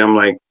wasn't right. I'm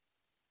like,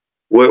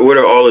 what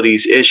are all of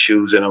these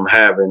issues that I'm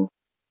having?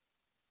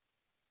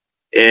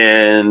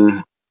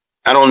 And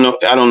I don't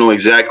know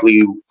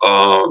exactly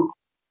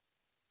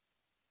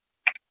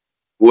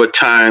what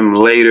time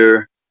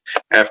later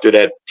after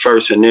that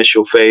first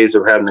initial phase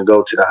of having to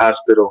go to the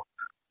hospital.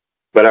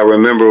 But I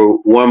remember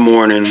one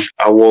morning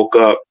I woke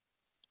up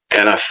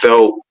and I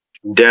felt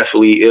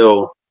deathly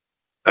ill.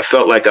 I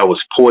felt like I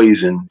was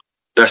poisoned.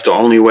 That's the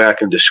only way I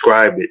can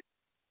describe it.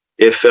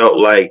 It felt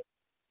like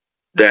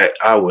that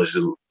I was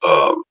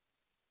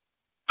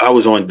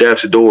on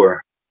death's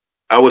door.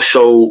 I was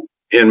so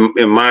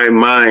in my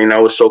mind, I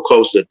was so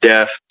close to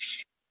death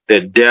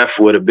that death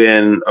would have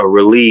been a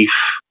relief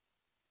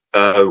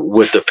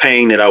with the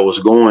pain that I was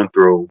going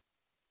through.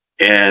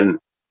 And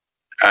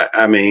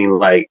I mean,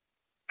 like,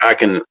 I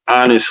can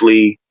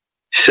honestly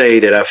say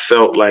that I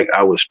felt like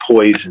I was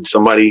poisoned.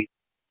 Somebody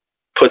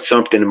put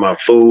something in my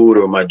food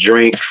or my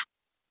drink,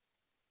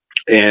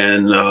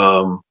 and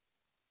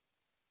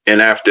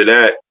after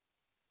that,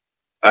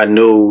 I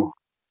knew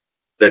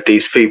that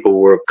these people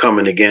were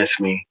coming against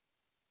me,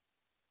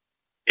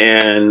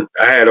 and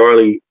I had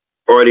already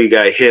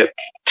got hip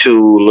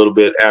to a little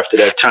bit after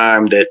that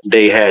time that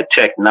they had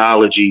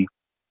technology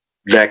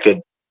that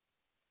could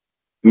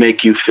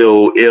make you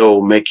feel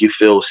ill, make you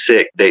feel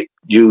sick. They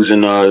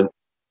using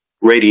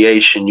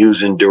radiation,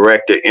 using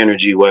directed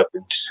energy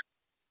weapons.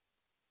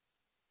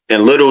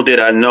 And little did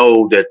I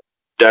know that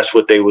that's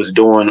what they was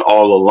doing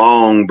all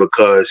along,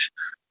 because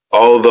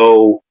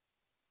although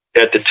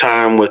at the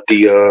time with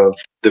the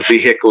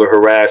vehicular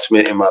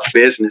harassment and my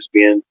business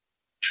being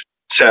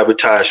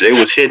sabotaged, they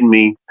was hitting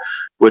me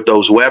with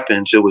those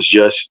weapons.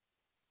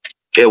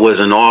 It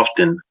wasn't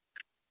often,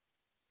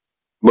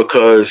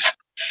 because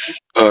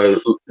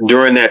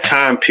during that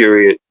time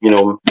period,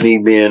 me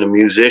being a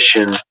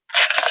musician,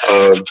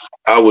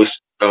 I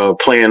was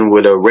playing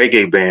with a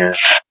reggae band,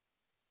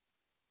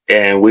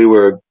 and we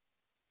were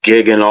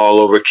gigging all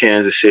over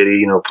Kansas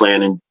City,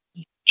 playing in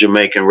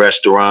Jamaican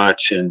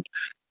restaurants and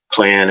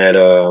playing at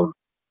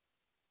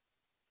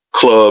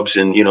clubs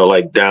and,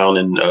 like down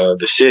in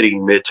the city,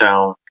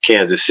 Midtown,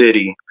 Kansas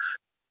City.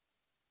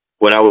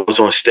 When I was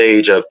on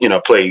stage, I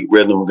played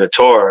rhythm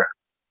guitar,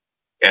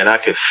 and I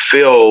could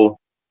feel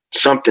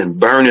something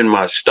burn in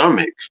my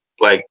stomach.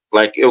 Like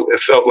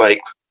it felt like,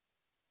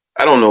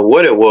 I don't know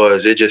what it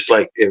was. It just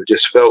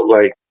felt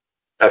like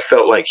I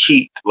felt like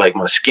heat, like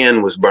my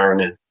skin was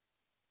burning.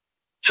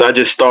 So I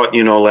just thought,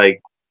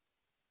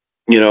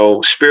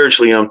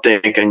 spiritually, I'm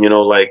thinking,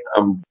 like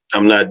I'm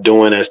not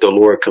doing as the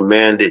Lord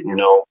commanded,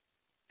 and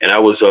I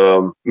was,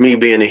 me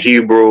being a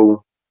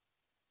Hebrew,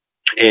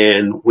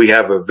 and we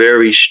have a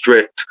very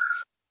strict,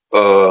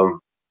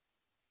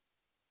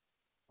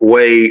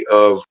 way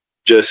of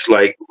just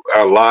like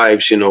our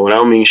lives, and I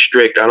don't mean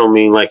strict. I don't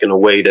mean like in a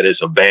way that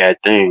is a bad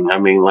thing. I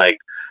mean, like,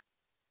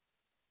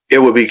 it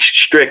would be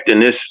strict in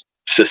this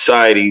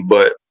society,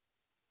 but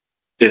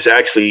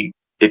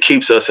it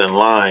keeps us in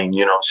line,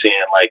 what I'm saying?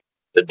 Like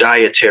the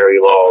dietary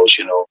laws,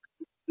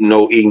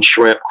 no eating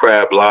shrimp,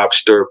 crab,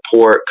 lobster,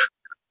 pork.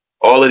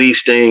 All of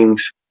these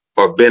things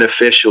are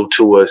beneficial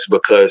to us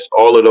because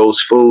all of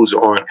those foods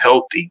aren't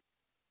healthy,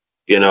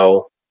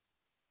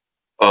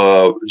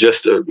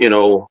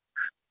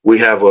 we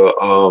have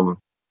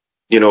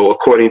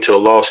according to the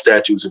law,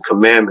 statutes, and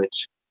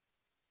commandments,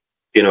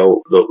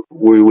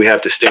 we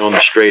have to stay on the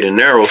straight and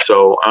narrow.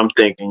 So I'm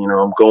thinking,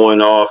 I'm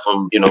going off,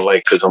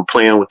 cause I'm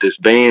playing with this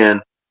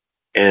band,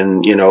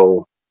 and,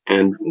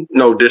 and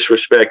no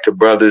disrespect to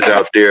brothers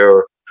out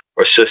there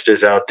or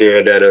sisters out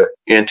there that are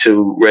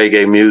into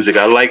reggae music.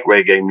 I like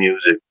reggae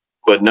music,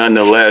 but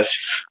nonetheless,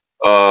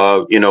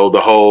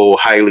 the whole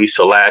Haile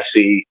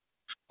Selassie,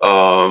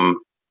 and,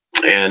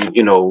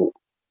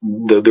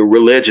 the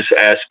religious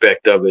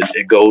aspect of it,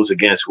 it goes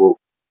against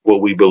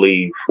what we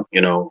believe.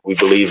 We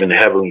believe in the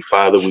Heavenly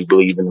Father. We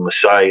believe in the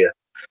Messiah.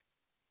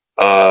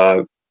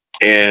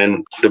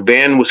 And the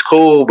band was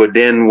cool, but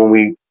then when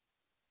we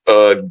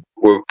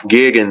were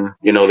gigging,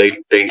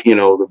 they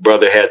the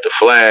brother had the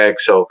flag.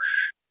 So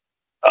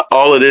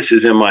all of this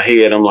is in my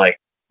head. I'm like,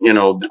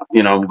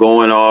 I'm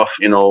going off,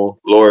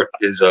 Lord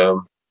is,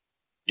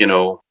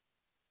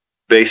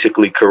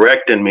 basically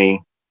correcting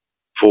me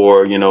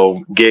for,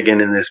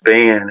 gigging in this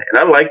band. And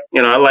I like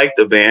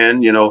the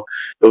band,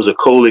 it was a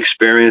cool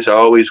experience. I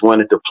always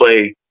wanted to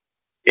play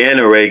in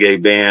a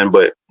reggae band,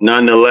 but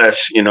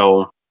nonetheless,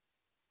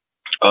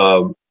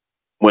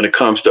 when it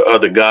comes to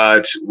other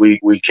gods,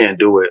 we can't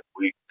do it.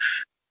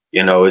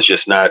 It's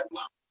just not,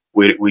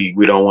 we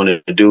don't want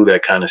to do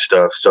that kind of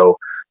stuff. So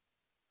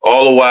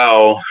all the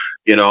while,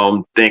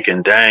 I'm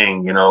thinking,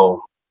 dang,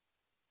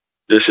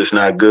 this is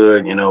not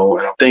good, and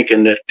I'm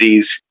thinking that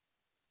these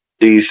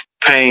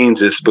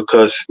pains is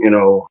because,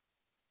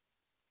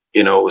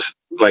 it's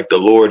like the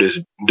Lord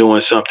is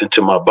doing something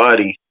to my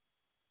body,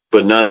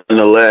 but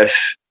nonetheless,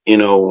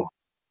 it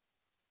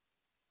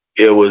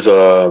was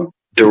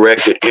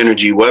directed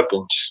energy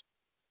weapons.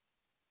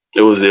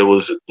 It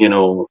was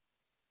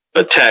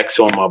attacks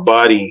on my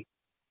body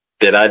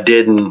that I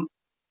didn't,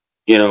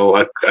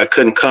 I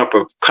couldn't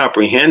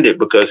comprehend it,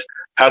 because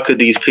how could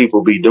these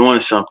people be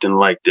doing something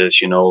like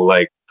this?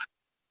 Like,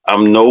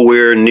 I'm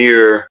nowhere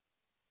near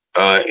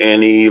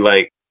any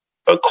like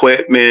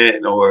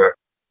equipment or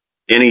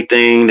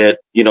anything that,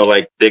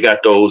 like they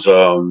got those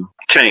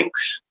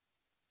tanks.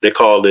 They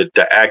call it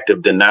the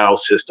active denial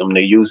system.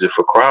 They use it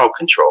for crowd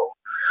control.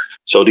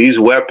 So these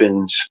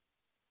weapons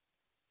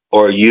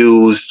are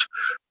used,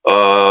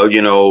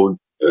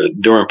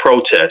 during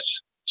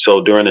protests.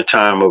 So during the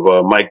time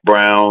of Mike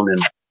Brown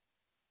and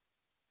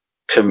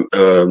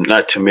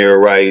not Tamir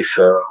Rice,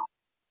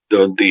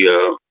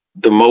 the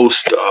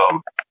most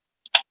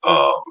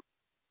uh,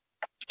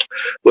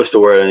 what's the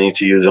word I need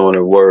to use on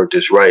the word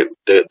that's right?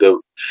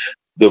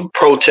 The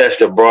protest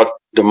that brought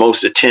the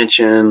most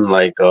attention,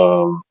 like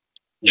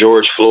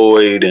George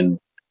Floyd and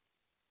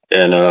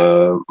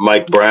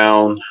Mike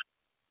Brown,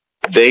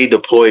 they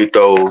deployed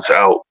those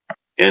out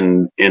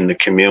in the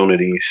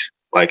communities,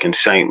 like in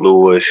St.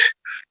 Louis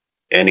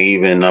and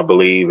even I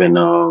believe in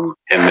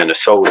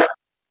Minnesota.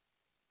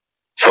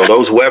 So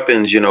those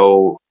weapons,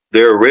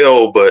 they're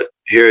real, but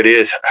here it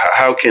is.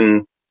 How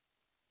can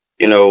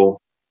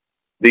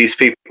these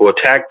people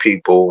attack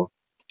people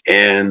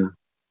and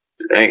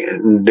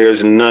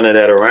there's none of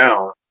that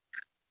around?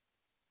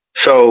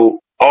 So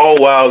all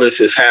while this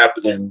is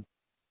happening,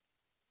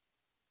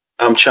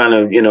 I'm trying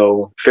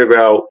to, figure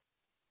out,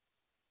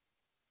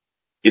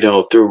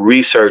 through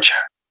research,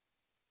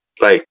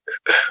 like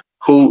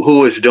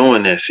who is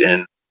doing this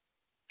and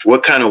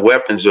what kind of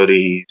weapons are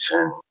these,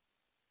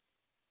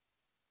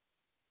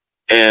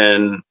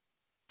 and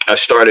I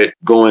started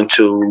going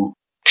to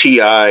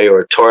TI,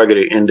 or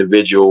targeted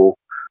individual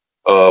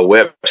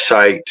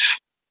websites,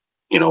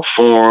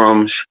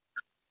 forums,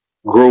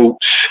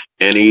 groups,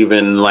 and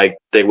even like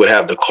they would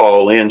have the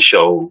call in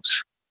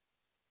shows.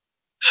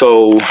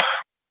 So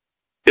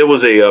it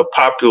was a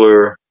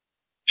popular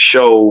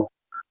show,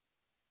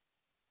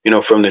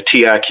 from the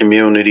TI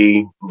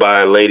community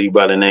by a lady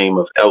by the name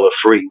of Ella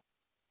Free.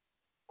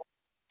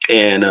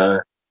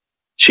 And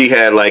she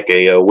had like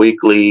a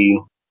weekly,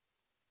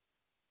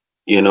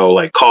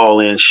 like call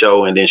in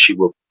show, and then she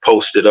would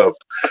post it up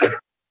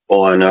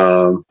on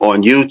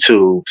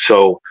YouTube.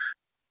 So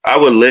I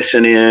would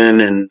listen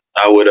in, and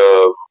I would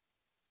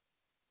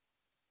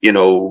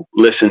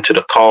listen to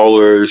the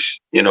callers,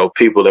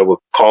 people that would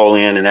call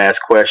in and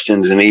ask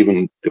questions, and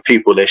even the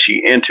people that she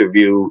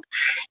interviewed.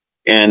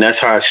 And that's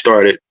how I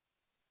started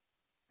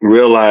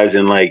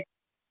realizing like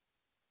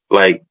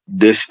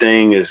this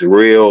thing is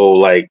real,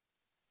 like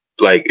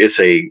it's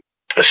a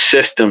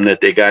system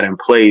that they got in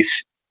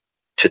place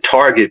to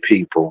target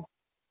people,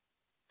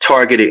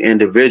 targeted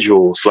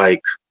individuals.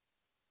 Like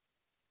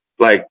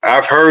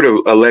I've heard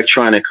of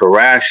electronic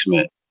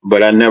harassment,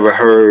 but I never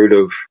heard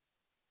of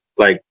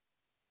like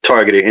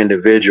targeted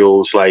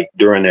individuals like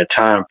during that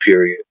time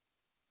period.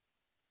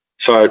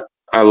 So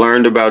I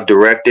learned about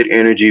directed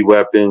energy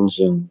weapons,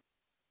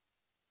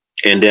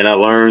 and then I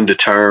learned the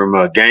term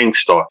gang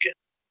stalking.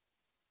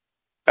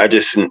 I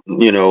just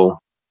knew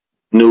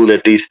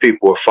that these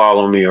people were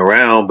following me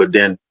around, but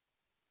then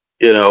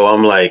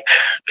I'm like,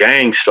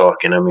 gang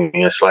stalking. I mean,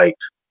 it's like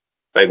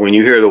when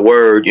you hear the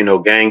word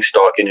gang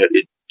stalking,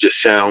 it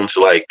just sounds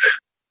like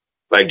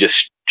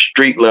just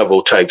street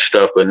level type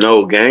stuff. But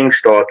no, gang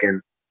stalking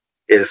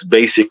is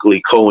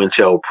basically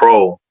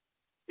Cointelpro.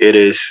 It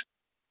is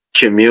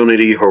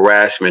community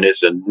harassment.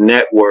 It's a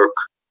network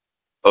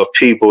of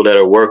people that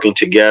are working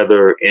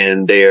together,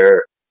 and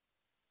they're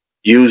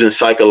using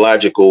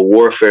psychological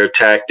warfare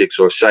tactics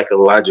or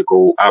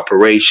psychological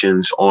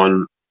operations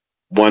on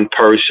one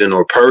person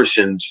or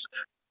persons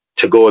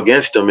to go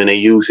against them. And they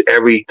use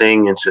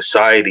everything in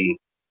society.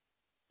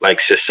 Like,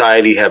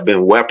 society have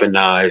been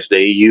weaponized.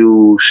 They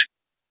use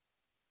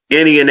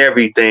any and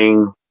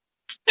everything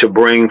to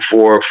bring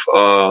forth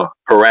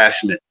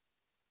harassment,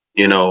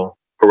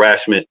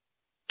 harassment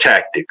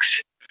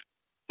tactics.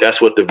 That's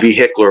what the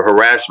vehicular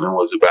harassment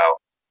was about.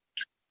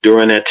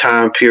 During that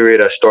time period,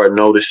 I started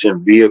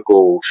noticing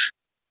vehicles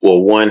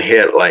with one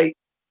headlight.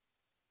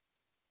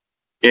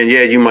 And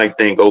yeah, you might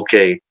think,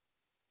 okay,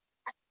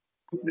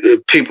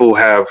 people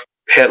have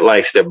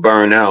headlights that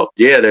burn out.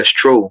 Yeah, that's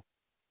true.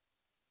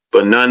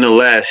 But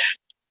nonetheless,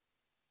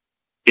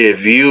 if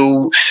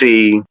you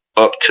see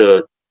up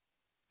to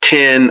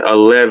 10,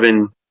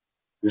 11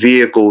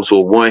 vehicles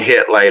with one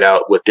headlight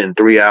out within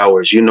 3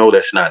 hours,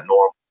 that's not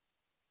normal.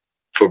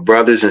 For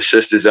brothers and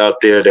sisters out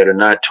there that are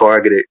not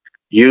targeted,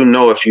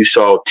 if you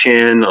saw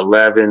 10,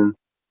 11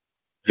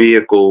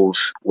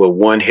 vehicles with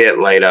one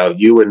headlight out,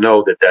 you would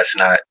know that that's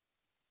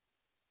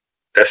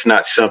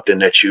not something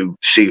that you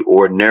see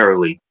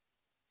ordinarily.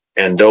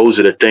 And those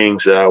are the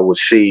things that I would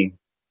see.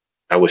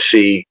 I would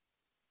see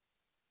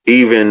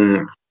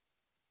even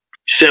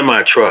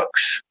semi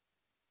trucks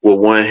with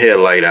one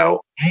headlight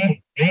out.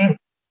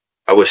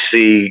 I would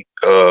see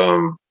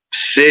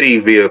city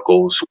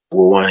vehicles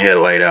with one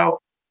headlight out.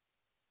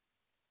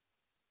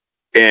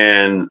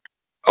 And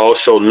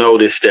also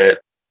notice that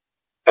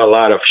a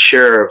lot of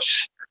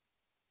sheriffs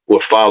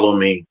would follow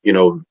me,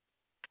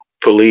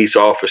 police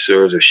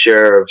officers or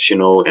sheriffs,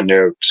 in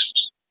their,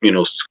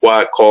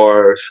 squad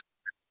cars.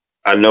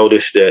 I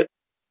noticed that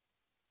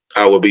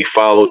I would be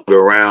followed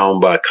around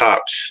by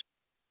cops.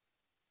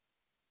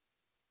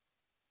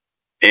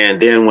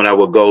 And then when I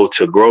would go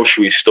to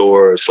grocery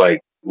stores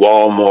like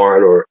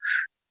Walmart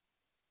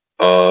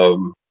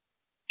or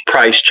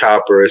Price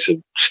Chopper, it's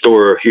a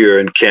store here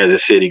in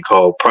Kansas City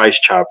called Price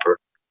Chopper,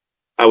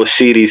 I would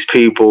see these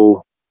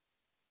people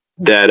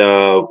that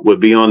would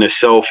be on their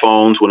cell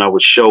phones when I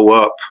would show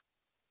up.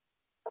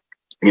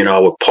 I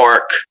would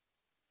park,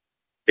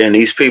 and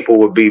these people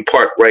would be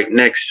parked right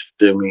next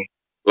to me,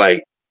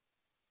 and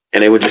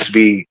they would just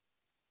be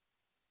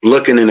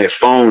looking in their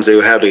phones. They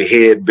would have their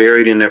head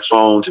buried in their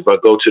phones. If I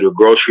go to the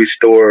grocery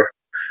store,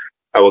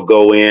 I would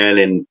go in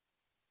and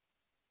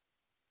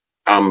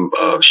I'm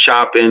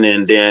shopping,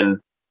 and then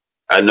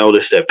I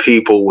noticed that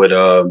people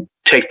would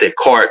take their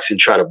carts and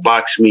try to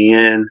box me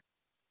in,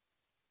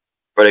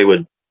 or they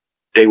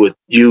would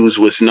use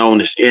what's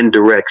known as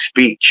indirect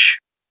speech.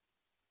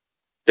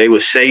 They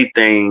would say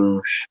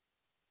things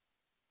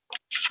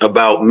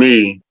about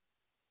me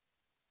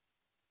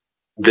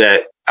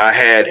that I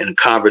had in a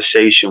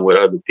conversation with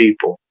other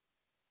people.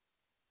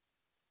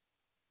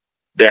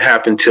 That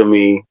happened to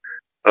me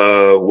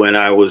when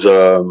I was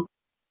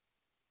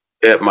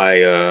at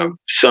my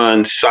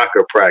son's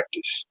soccer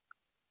practice.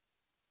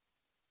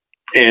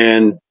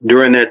 And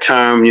during that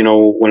time,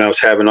 when I was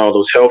having all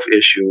those health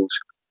issues,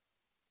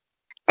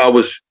 I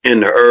was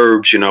in the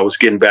herbs, I was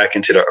getting back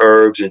into the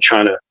herbs and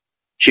trying to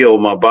heal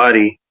my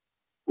body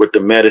with the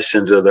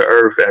medicines of the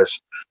earth as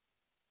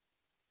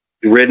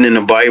written in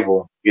the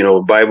Bible.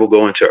 The Bible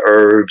go into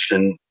herbs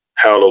and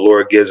how the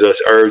Lord gives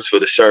us herbs for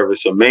the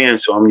service of man.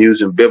 So I'm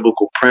using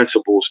biblical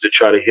principles to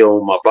try to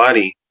heal my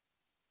body.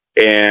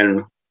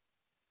 And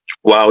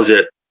while I was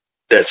at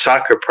that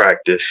soccer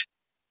practice,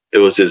 it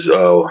was this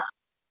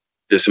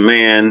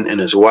man and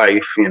his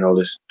wife,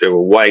 they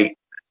were white,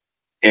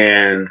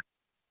 and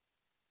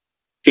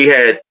he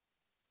had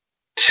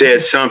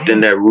said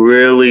something that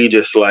really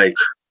just that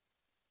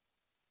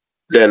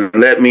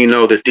let me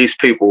know that these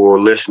people were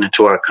listening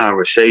to our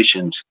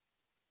conversations.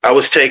 I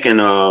was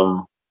taking,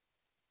 or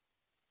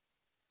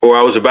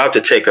I was about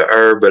to take a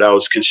herb, but I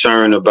was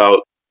concerned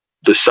about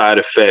the side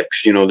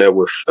effects, that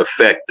would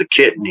affect the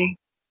kidney.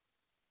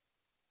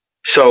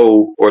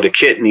 Or the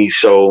kidney.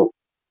 So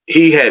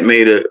he had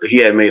made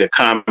a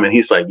comment.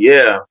 He's like,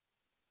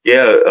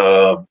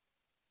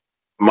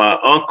 my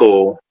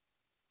uncle,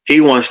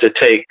 he wants to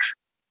take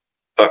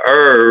a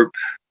herb,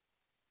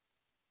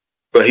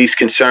 but he's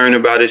concerned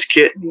about his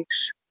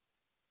kidneys.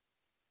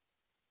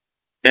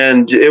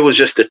 And it was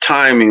just the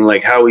timing,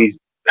 like how he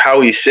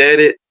said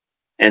it,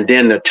 and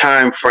then the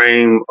time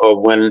frame of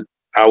when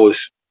I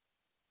was,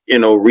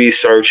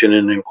 researching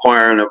and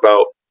inquiring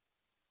about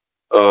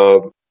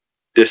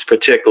this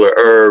particular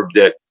herb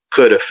that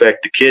could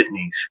affect the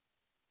kidneys.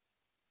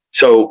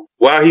 So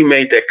while he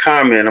made that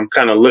comment, I'm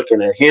kind of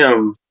looking at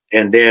him,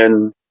 and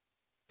then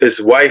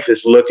his wife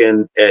is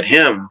looking at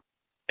him,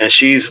 and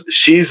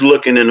she's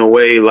looking in a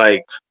way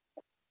like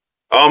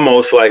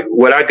almost like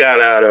what I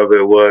got out of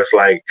it was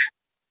like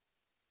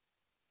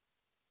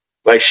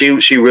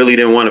she really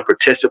didn't want to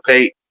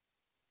participate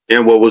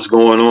in what was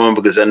going on,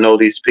 because I know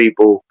these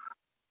people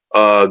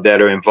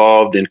that are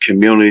involved in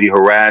community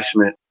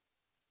harassment.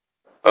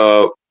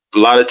 A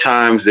lot of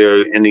times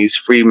they're in these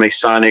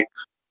Freemasonic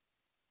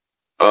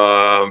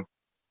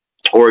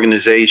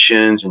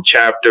organizations and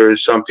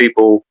chapters. Some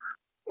people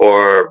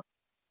are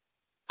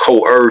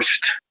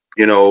coerced,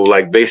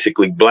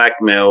 basically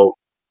blackmailed.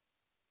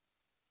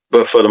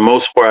 But for the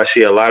most part, I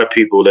see a lot of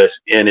people that's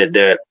in it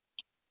that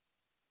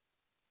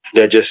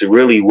just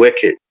really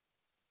wicked.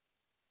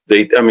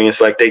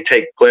 It's like they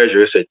take pleasure.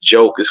 It's a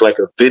joke. It's like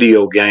a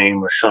video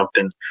game or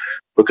something,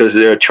 because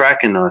they're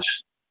tracking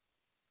us.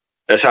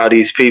 That's how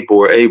these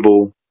people are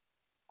able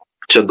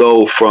to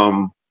go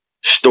from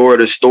store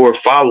to store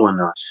following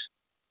us.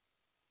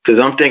 Because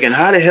I'm thinking,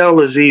 how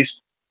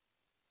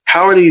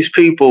are these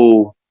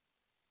people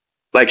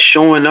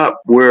showing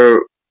up where,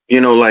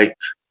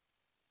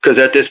 because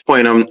at this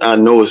point I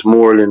know it's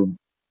more than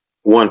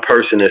one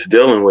person that's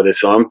dealing with it.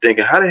 So I'm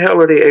thinking, how the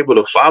hell are they able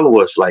to follow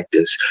us like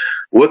this?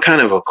 What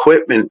kind of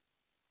equipment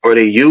are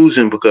they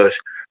using? Because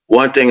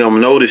one thing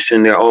I'm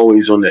noticing, they're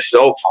always on their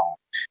cell phone.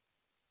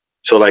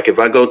 So if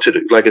I go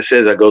to I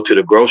go to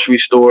the grocery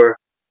store,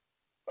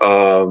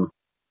 they're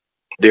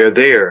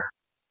there.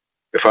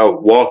 If I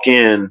walk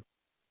in,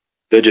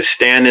 they're just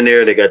standing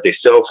there. They got their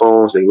cell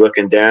phones. They're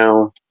looking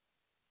down.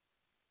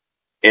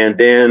 And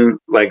then,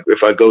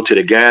 if I go to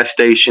the gas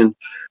station,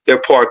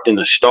 they're parked in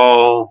the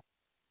stall.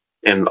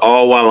 And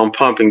all while I'm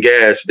pumping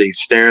gas, they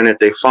staring at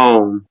their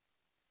phone.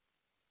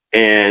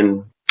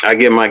 And I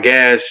get my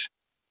gas,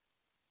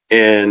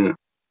 and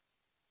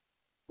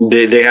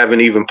they haven't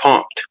even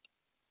pumped.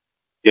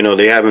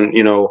 They haven't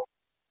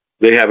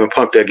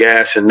pumped their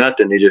gas and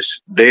nothing. They're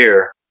just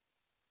there.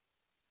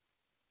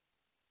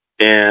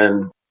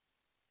 And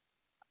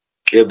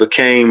it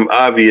became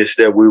obvious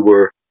that we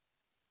were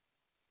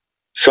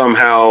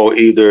somehow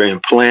either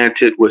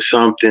implanted with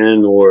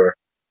something, or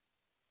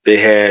they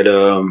had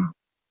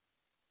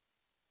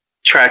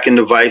tracking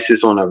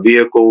devices on our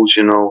vehicles,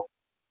 and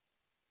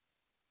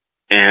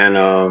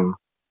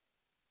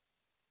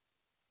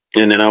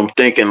and then I'm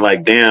thinking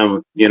like,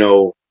 damn,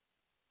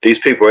 these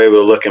people are able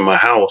to look in my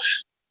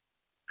house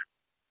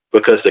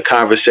because the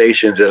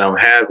conversations that I'm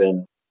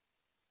having,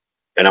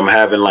 and I'm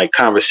having like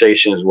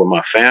conversations with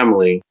my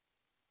family,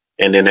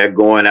 and then they're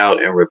going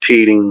out and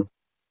repeating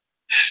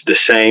the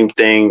same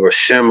thing or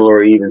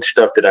similar, even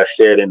stuff that I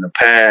said in the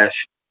past.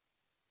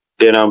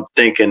 Then I'm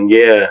thinking,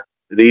 yeah,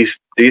 these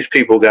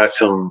people got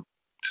some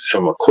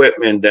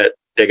equipment that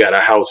they got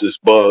our houses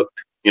bugged.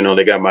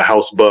 They got my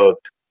house bugged.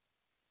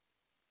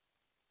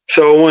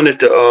 So I wanted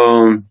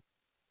to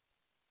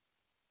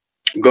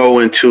go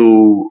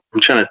into.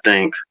 I'm trying to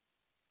think,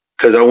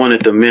 because I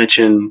wanted to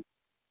mention.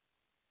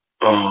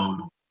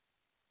 Trying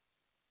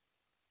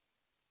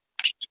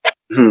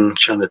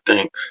to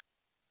think.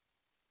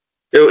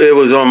 It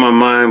was on my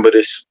mind, but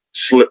it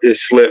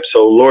slipped.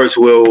 So Lord's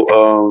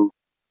will,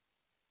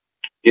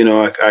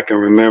 I can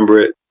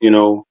remember it.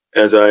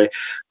 As I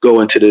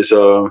go into this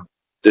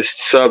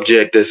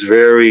subject that's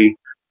very,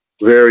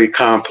 very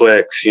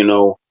complex.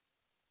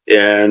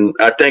 And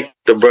I thank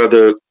the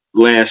brother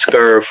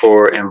Lancescurv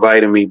for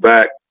inviting me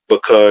back,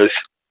 because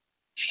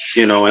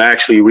and I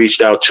actually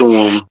reached out to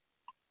him,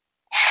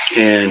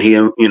 and he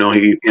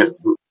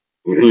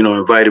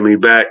invited me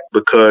back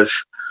because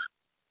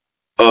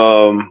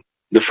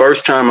the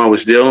first time I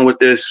was dealing with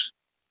this,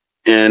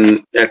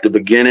 and at the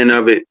beginning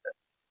of it,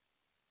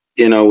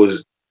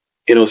 was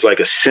like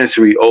a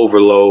sensory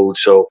overload.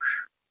 So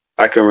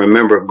I can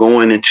remember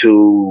going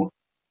into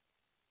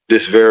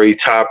this very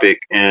topic,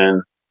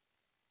 and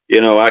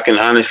I can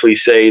honestly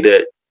say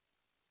that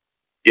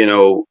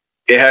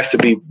it has to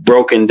be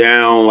broken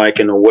down like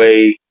in a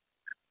way,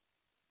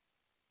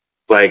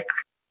 like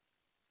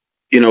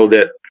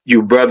that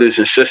you brothers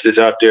and sisters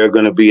out there are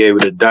going to be able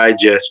to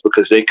digest,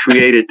 because they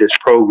created this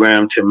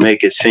program to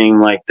make it seem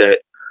like that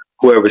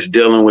whoever's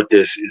dealing with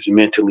this is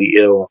mentally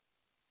ill.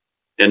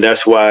 And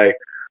that's why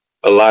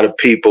a lot of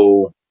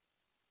people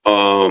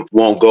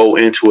won't go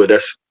into it.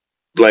 That's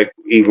like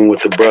even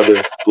with the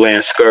brother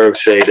Lancescurv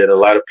say that a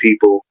lot of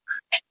people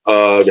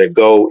that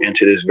go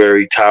into this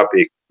very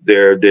topic,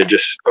 they're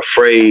just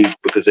afraid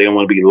because they don't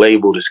want to be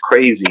labeled as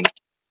crazy.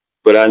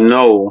 But I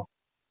know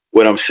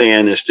what I'm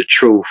saying is the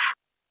truth,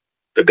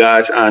 the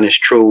God's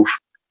honest truth,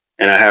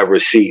 and I have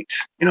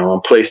receipts.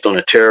 I'm placed on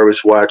a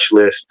terrorist watch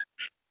list.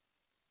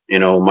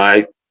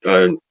 My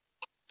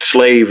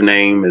slave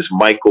name is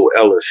Michael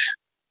Ellis,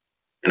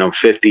 and I'm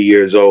 50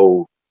 years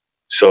old.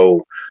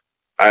 So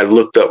I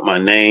looked up my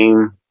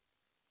name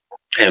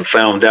and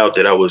found out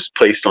that I was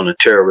placed on a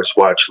terrorist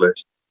watch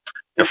list.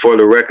 And for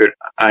the record,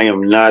 I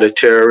am not a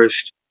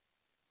terrorist.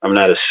 I'm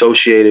not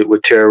associated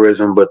with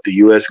terrorism, but the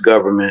U.S.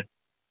 government,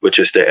 which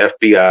is the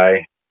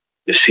FBI,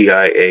 the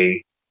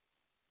CIA,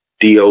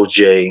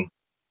 DOJ,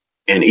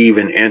 and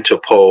even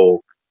Interpol,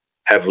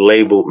 have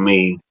labeled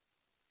me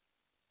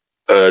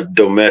a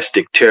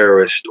domestic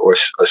terrorist or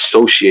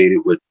associated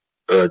with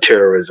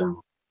terrorism,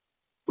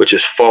 which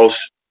is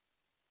false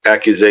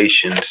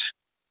accusations.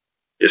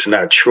 It's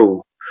not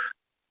true.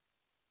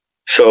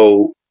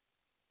 So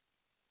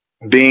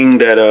being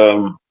that,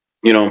 I'm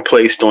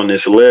placed on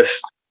this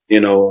list,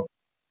 it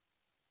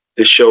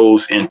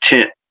shows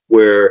intent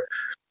where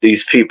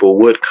these people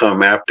would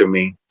come after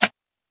me,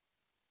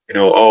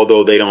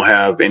 although they don't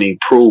have any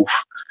proof,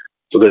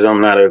 because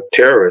I'm not a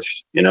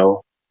terrorist,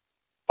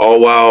 all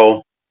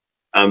while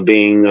I'm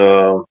being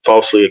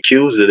falsely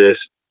accused of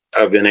this.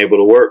 I've been able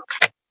to work,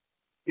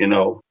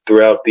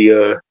 throughout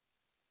the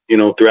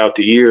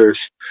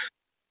years.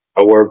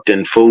 I worked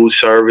in food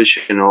service,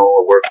 I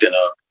worked in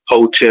a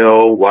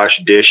hotel,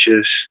 washed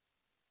dishes,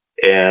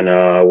 and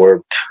I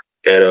worked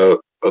at a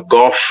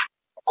golf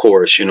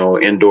course,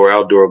 indoor,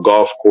 outdoor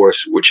golf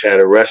course, which had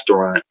a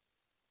restaurant.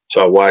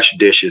 So I washed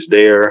dishes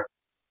there.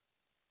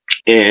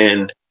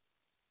 And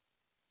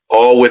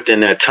all within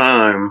that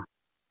time,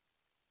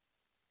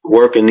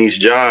 working these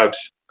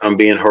jobs, I'm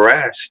being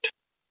harassed.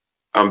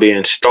 I'm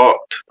being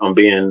stalked. I'm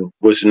being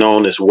what's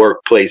known as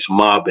workplace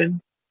mobbing.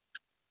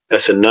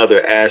 That's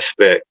another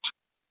aspect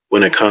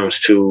when it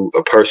comes to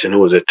a person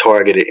who is a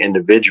targeted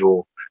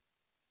individual.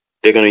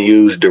 They're going to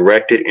use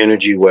directed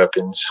energy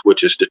weapons,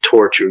 which is to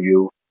torture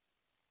you.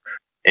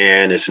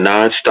 And it's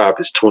nonstop.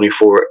 It's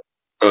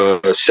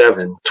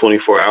 24/7,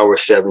 24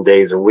 hours, 7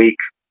 days a week.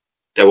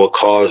 That will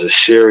cause a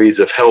series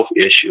of health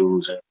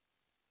issues. And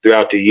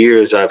throughout the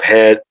years, I've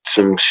had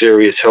some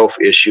serious health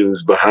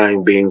issues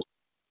behind being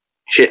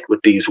hit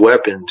with these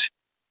weapons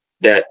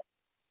that,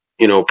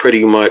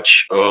 pretty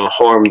much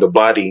harm the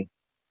body.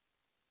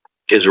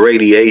 Is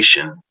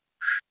radiation.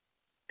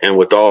 And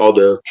with all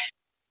the,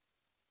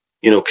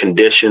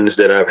 conditions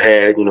that I've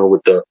had,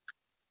 with the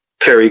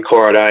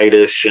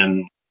pericarditis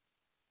and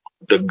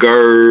the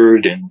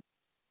GERD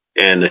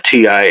and the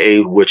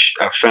TIA, which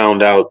I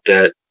found out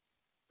that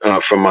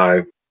from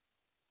my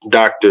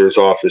doctor's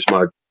office,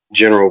 my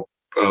general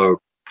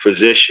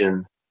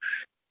physician,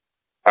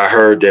 I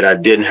heard that I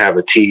didn't have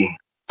a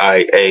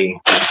TIA.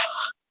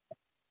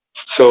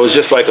 So it's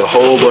just like a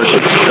whole bunch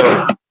of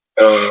stuff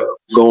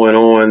going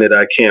on that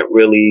I can't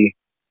really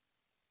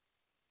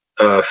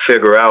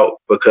figure out,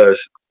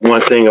 because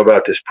one thing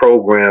about this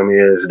program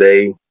is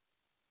they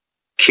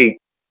keep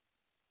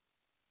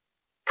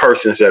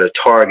persons that are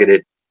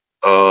targeted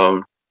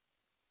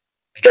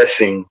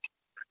guessing.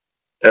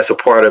 That's a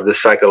part of the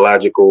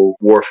psychological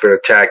warfare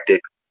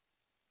tactic.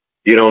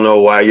 You don't know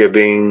why you're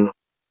being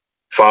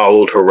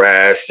followed,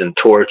 harassed, and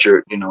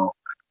tortured. You know,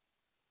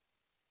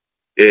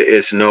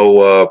 it's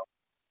no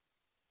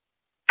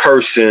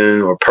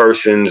person or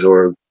persons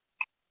or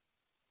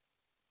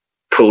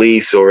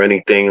police or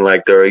anything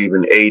like there are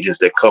even agents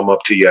that come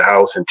up to your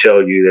house and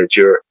tell you that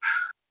you're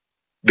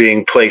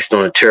being placed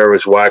on a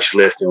terrorist watch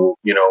list, and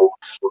you know,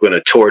 we're going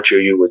to torture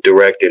you with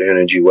directed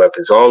energy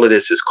weapons. All of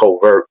this is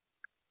covert,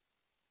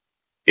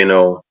 you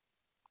know,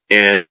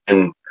 and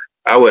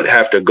I would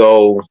have to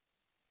go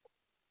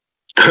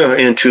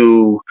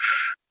into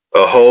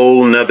a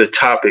whole nother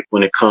topic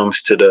when it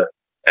comes to the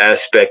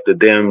aspect of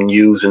them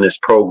using this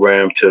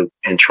program to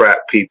entrap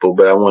people.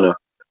 But I want to,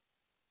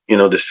 you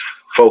know, just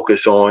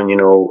focus on, you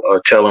know,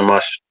 telling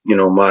my, you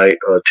know, my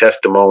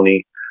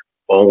testimony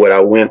on what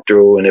I went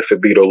through. And if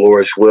it be the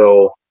Lord's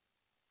will,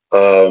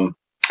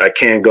 I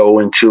can't go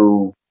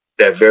into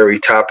that very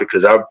topic,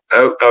 because I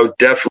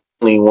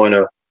definitely want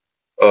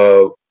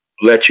to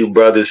let you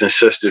brothers and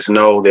sisters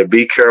know that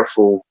be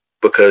careful,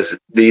 because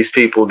these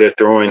people, they're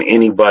throwing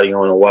anybody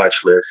on a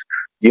watch list.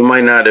 You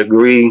might not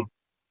agree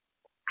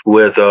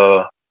with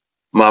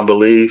my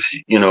beliefs,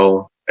 you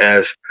know,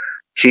 as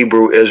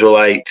Hebrew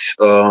Israelites.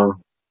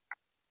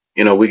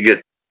 You know, we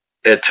get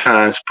at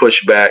times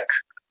pushback,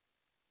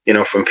 you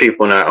know, from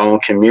people in our own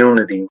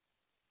community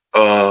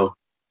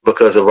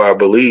because of our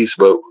beliefs,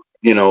 but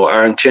you know,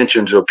 our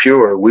intentions are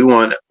pure. We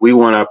want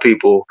our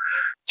people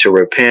to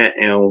repent,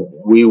 and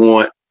we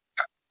want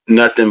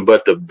nothing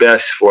but the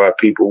best for our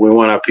people. We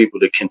want our people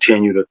to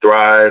continue to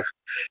thrive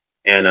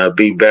and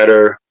be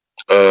better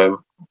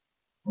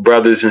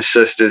brothers and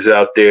sisters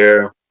out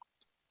there,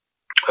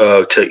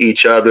 to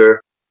each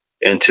other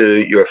and to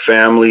your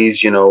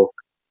families, you know,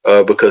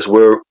 because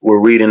we're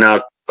reading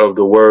out of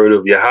the word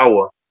of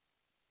Yahweh.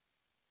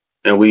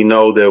 And we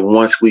know that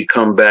once we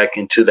come back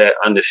into that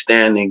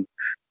understanding,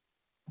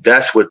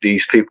 that's what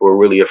these people are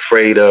really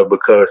afraid of,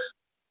 because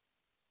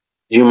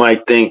you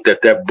might think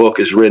that that book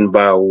is written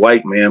by a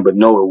white man, but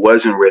no, it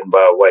wasn't written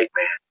by a white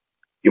man.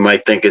 You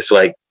might think it's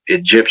like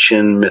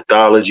Egyptian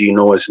mythology.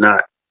 No, it's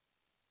not.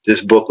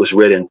 This book was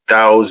written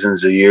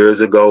thousands of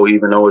years ago,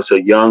 even though it's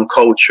a young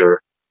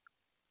culture.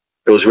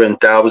 It was written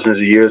thousands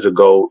of years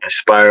ago,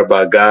 inspired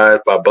by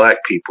God, by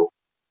black people.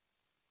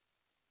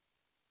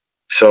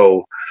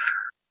 So,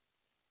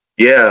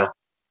 yeah,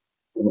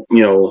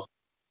 you know,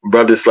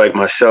 brothers like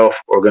myself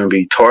are going to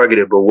be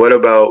targeted, but what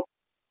about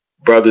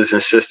brothers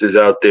and sisters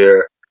out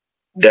there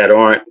that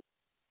aren't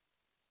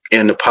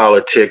into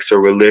politics or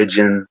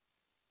religion?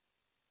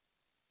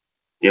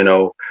 You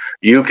know,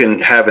 you can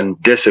have a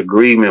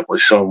disagreement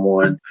with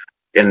someone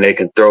and they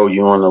can throw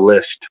you on the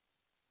list.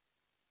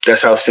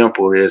 That's how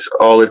simple it is.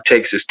 All it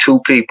takes is two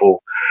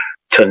people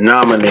to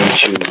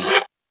nominate you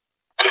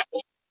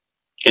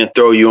and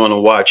throw you on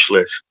a watch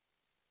list.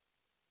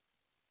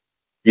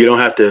 You don't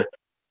have to,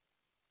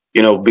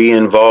 you know, be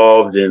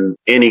involved in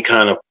any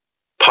kind of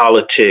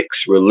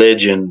politics,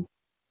 religion.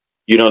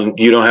 You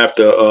don't have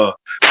to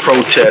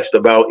protest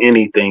about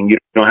anything. You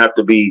don't have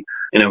to be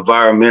an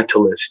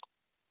environmentalist.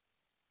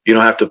 You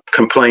don't have to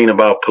complain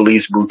about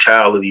police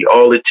brutality.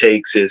 All it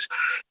takes is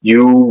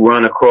you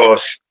run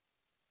across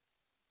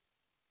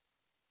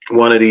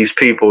one of these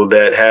people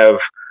that have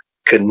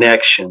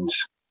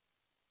connections,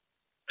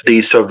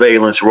 these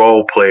surveillance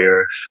role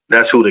players.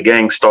 That's who the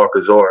gang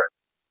stalkers are.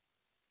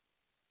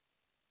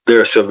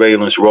 They're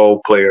surveillance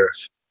role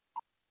players.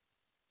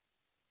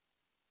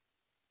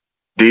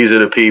 These are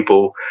the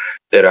people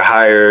that are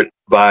hired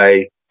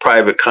by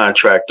private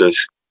contractors,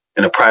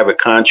 and the private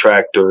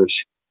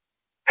contractors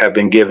have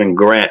been given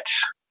grants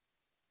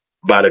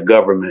by the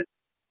government.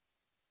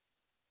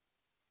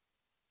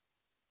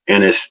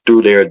 And it's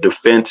through their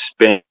defense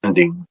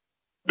spending,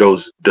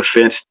 those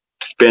defense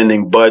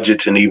spending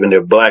budgets, and even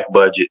their black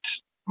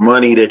budgets,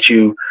 money that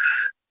you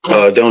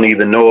don't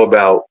even know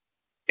about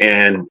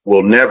and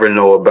will never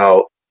know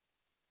about.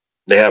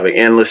 They have an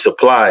endless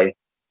supply,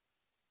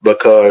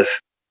 because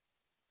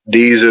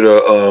these are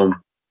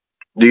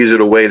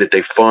the way that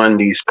they fund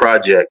these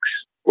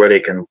projects, where they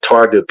can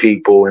target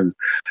people and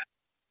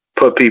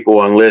put people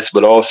on lists,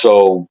 but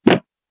also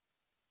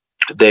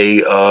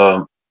they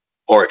are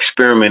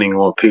experimenting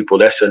on people.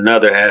 That's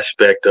another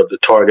aspect of the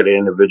targeted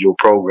individual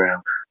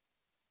program.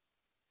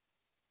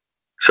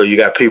 So you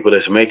got people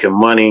that's making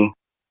money,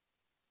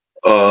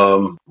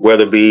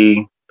 whether it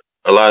be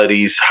a lot of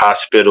these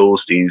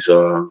hospitals, these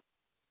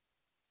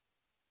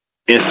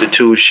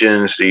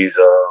institutions, these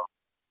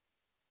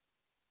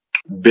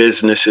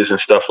businesses and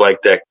stuff like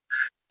that,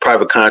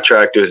 private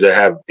contractors that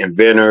have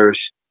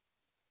inventors.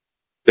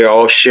 They're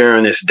all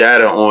sharing this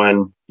data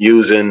on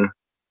using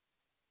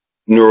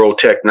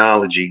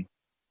neurotechnology.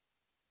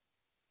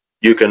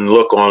 You can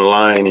look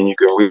online and you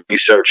can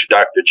research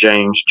Dr.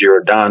 James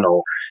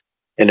Giordano,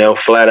 and they'll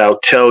flat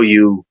out tell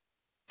you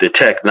the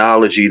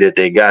technology that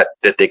they got,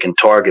 that they can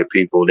target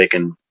people. They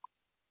can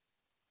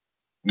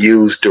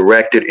use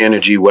directed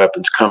energy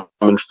weapons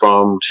coming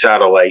from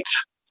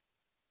satellites.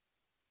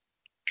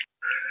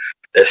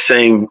 That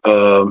same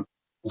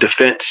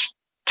defense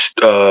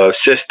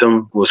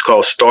system was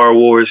called Star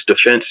Wars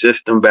defense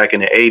system back in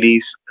the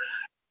 80s.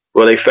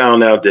 Well, they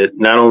found out that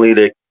not only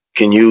they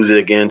can use it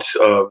against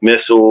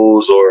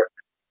missiles or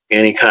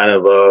any kind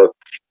of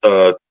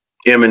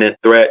imminent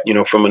threat,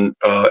 from an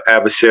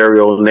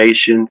adversarial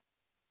nation,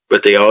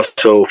 but they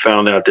also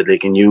found out that they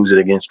can use it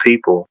against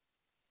people.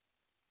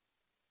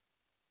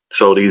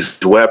 So these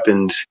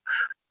weapons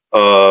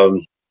are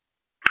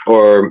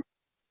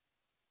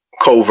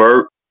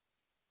covert.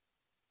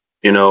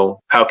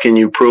 How can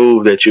you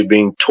prove that you're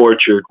being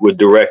tortured with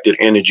directed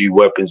energy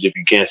weapons if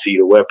you can't see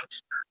the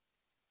weapons?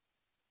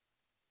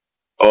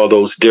 All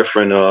those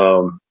different,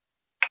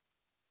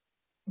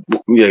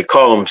 they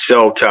call them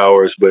cell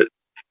towers, but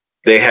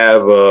they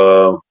have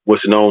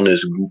what's known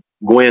as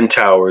Gwen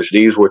towers.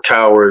 These were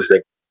towers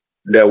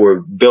that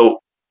were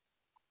built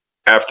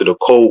after the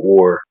Cold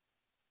War.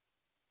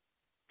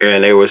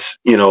 And they were,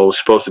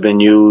 supposed to have been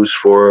used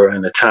for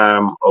in the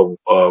time of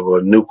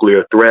a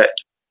nuclear threat.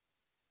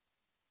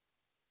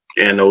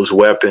 And those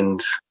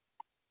weapons,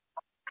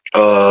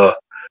 during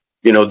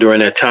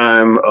that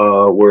time,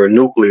 were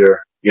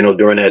nuclear,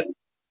 during that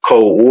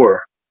Cold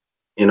War,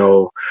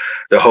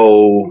 the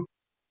whole,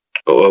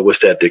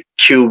 the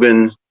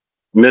Cuban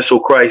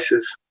Missile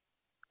Crisis,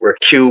 where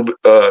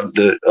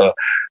the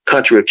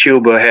country of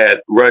Cuba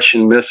had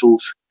Russian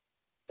missiles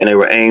and they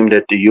were aimed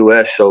at the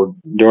U.S. So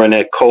during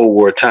that Cold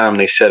War time,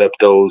 they set up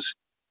those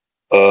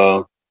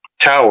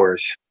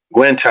towers,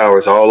 Gwen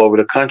towers, all over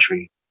the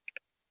country.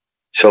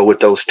 So with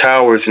those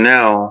towers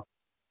now,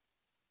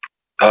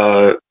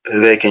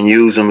 they can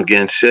use them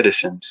against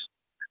citizens,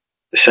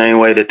 the same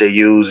way that they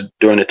used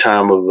during the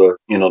time of the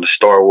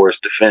Star Wars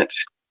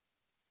defense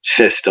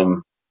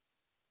system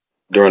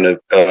during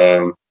the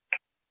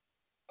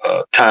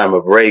time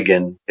of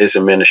Reagan, his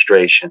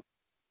administration.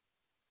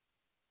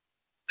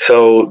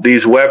 So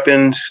these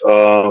weapons,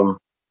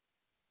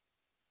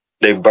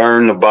 they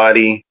burn the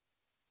body,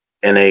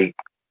 and they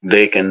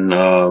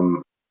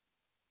can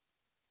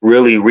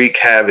really wreak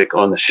havoc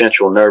on the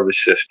central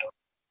nervous system.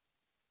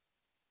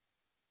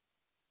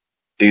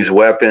 These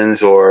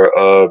weapons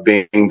are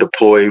being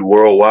deployed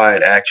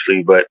worldwide,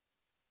 actually, but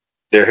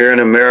they're here in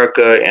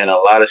America, and a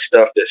lot of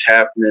stuff that's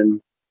happening,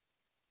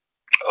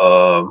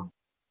 all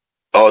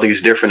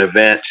these different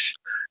events,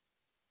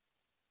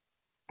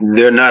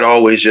 they're not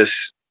always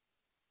just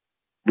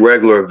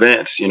regular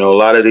events. A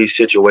lot of these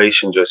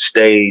situations are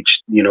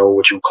staged,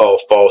 what you call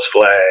false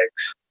flag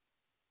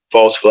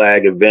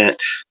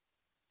events.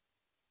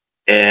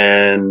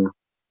 And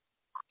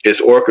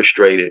it's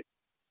orchestrated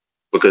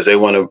because they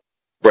want to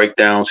break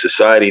down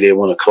society. They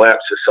want to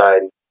collapse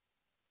society.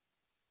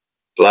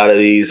 A lot of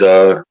these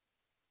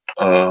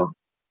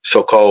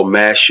so-called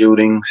mass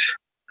shootings,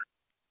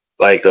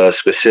 like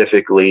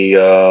specifically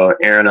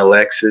Aaron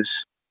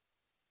Alexis.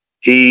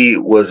 He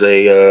was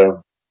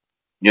a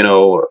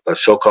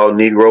so-called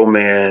Negro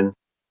man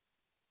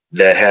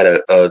that had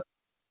a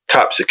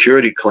top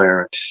security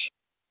clearance,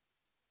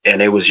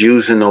 and they was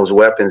using those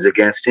weapons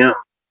against him.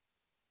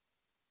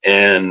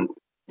 And,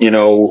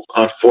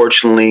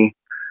 unfortunately,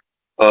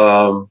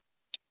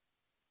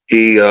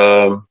 he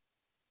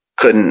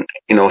couldn't,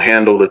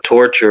 handle the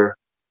torture,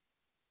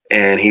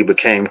 and he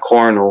became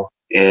carnal,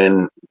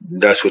 and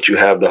that's what you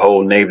have the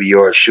whole Navy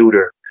Yard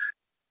shooter.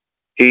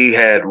 He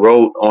had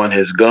wrote on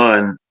his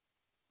gun,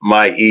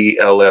 my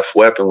ELF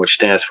weapon, which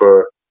stands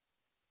for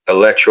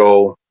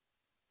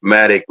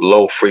electromagnetic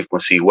low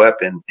frequency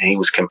weapon. And he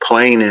was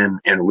complaining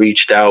and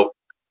reached out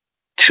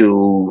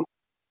to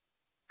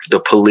the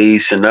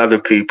police and other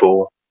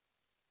people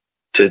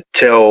to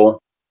tell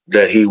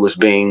that he was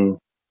being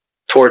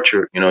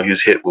tortured. He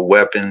was hit with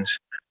weapons,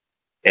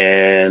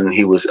 and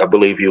I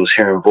believe he was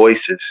hearing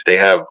voices. They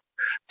have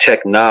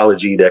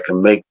technology that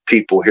can make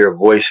people hear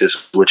voices,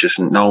 which is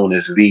known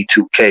as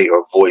V2K,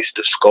 or voice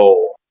to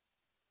skull.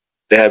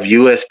 They have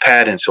U.S.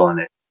 patents on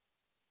it.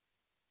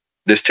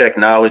 This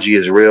technology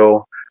is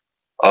real,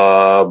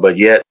 but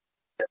yet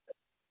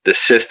the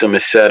system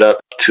is set up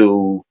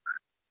to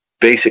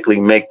basically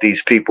make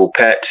these people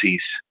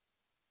patsies.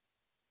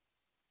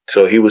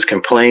 So he was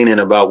complaining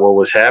about what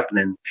was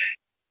happening.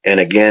 And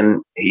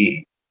again,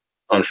 he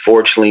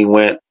unfortunately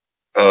went,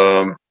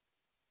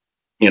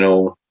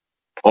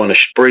 on a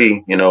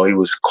spree. He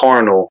was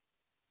carnal.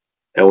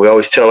 And we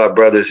always tell our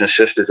brothers and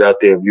sisters out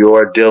there, if you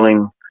are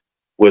dealing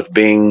with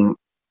being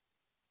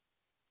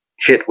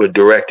hit with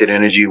directed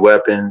energy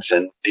weapons,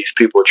 and these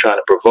people are trying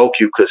to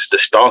provoke you, because the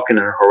stalking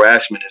and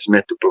harassment is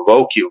meant to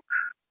provoke you.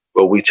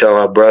 But we tell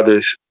our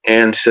brothers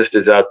and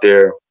sisters out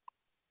there,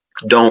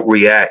 don't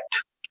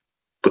react,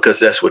 because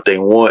that's what they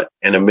want.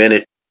 And the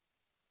minute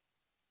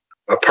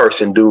a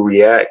person do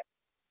react,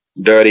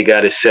 they already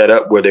got it set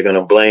up where they're going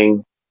to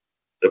blame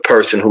the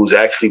person who's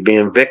actually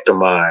being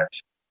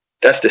victimized.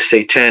 That's the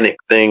satanic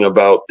thing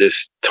about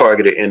this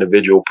targeted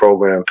individual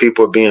program.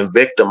 People are being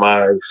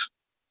victimized,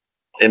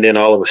 and then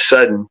all of a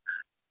sudden,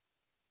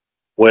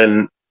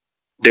 when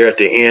they're at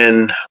the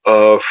end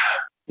of,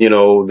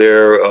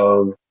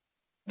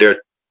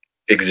 their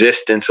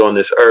existence on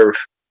this earth,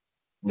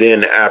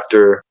 then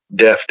after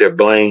death, they're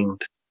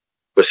blamed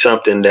for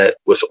something that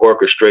was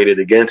orchestrated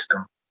against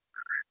them.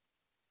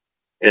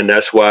 And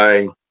that's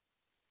why,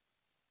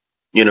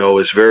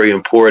 it's very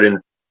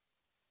important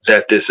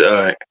that this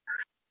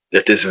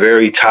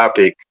very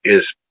topic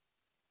is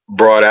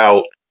brought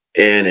out,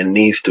 and it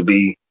needs to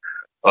be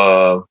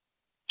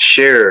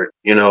shared.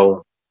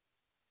 You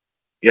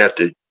have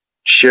to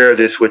share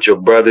this with your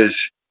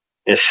brothers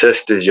and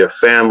sisters, your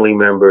family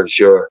members,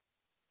 your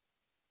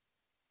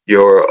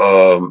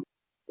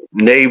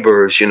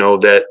neighbors,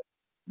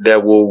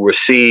 that will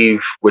receive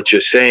what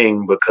you're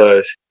saying,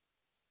 because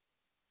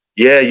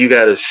you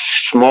got a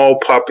small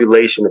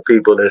population of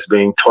people that's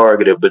being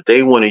targeted, but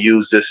they want to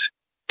use this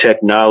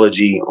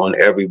technology on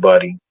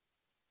everybody.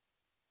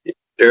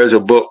 There's a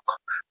book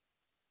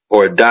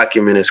or a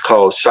document, it's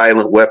called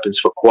Silent Weapons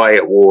for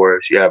Quiet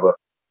Wars. You have a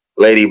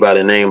lady by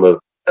the name of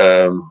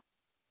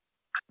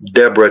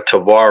Deborah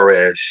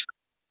Tavares.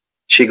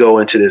 She go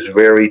into this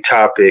very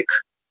topic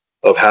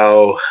of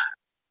how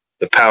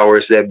the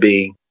powers that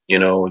be,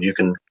 you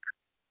can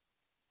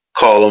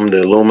call them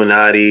the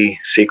Illuminati,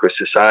 secret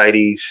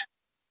societies,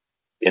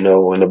 and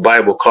the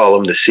Bible call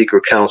them the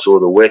secret council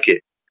of the wicked.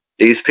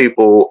 These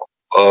people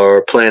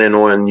are planning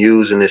on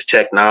using this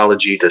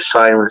technology to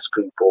silence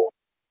people,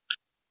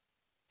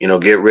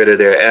 get rid of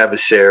their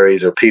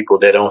adversaries or people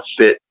that don't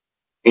fit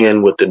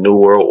in with the New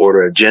World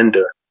Order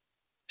agenda.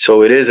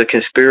 So it is a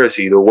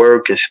conspiracy. The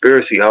word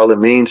conspiracy, all it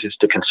means is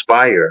to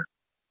conspire.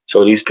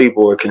 So these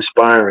people are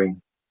conspiring,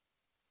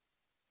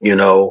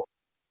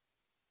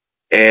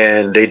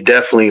 and they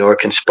definitely are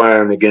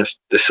conspiring against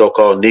the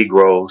so-called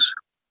Negroes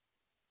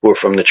who are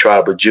from the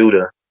tribe of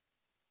Judah.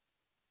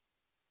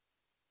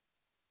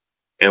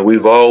 And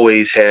we've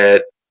always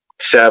had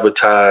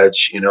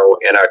sabotage, in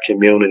our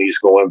communities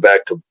going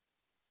back to,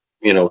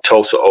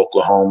 Tulsa,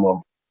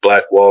 Oklahoma,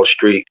 Black Wall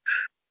Street.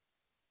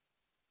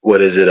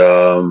 What is it?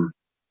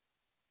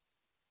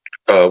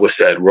 What's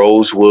that?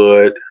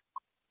 Rosewood,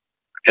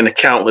 and the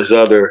countless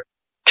other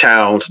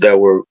towns that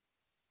were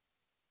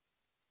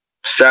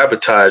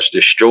sabotaged,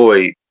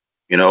 destroyed,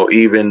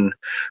 even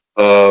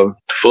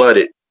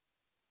flooded.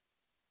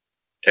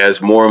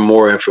 As more and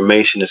more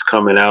information is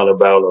coming out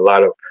about a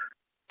lot of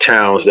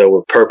towns that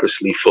were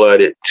purposely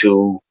flooded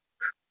to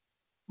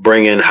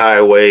bring in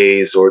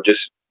highways or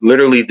just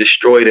literally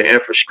destroy the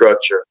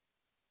infrastructure,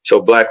 so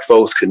black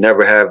folks could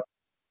never have,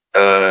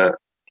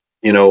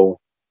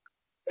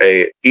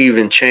 a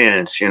even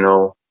chance,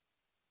 to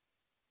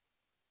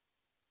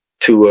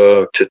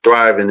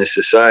thrive in this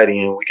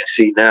society. And we can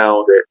see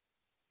now that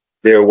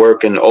they're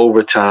working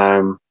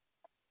overtime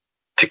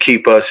to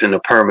keep us in a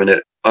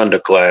permanent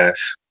underclass.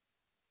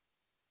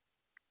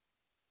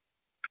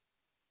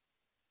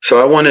 So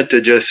I wanted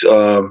to just,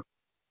 in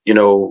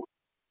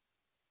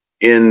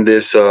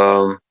this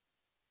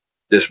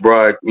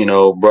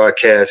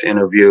broadcast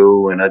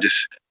interview, and I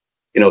just,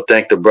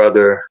 thank the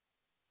brother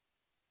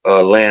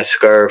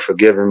Lancescurv for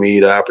giving me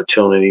the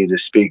opportunity to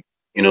speak,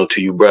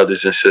 to you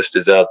brothers and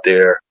sisters out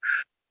there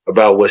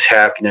about what's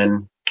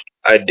happening.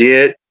 I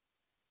did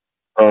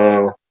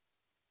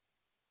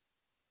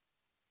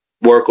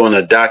work on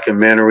a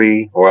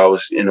documentary, or I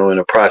was, in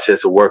the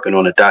process of working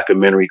on a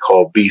documentary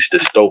called Beast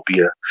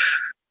Dystopia.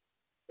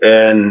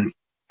 And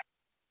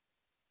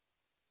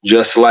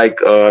just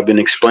like I've been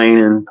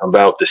explaining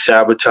about the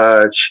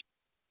sabotage,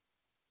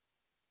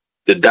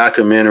 the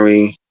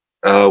documentary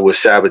was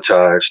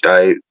sabotaged.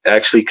 I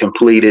actually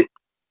completed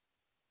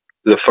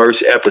the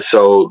first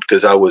episode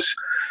because I was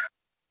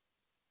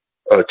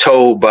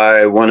told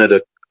by one of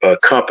the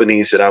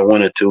companies that I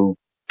wanted to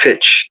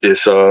pitch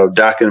this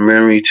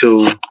documentary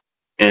to,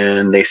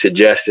 and they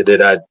suggested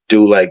that I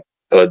do like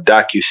a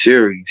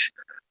docu-series.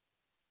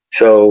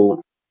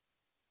 So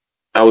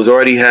I was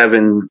already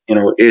having,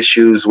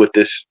 issues with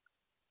this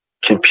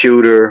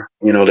computer,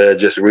 that I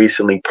just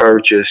recently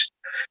purchased.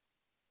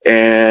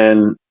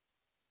 And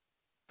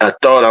I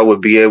thought I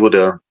would be able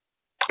to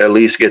at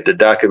least get the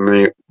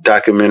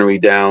documentary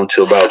down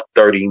to about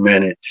 30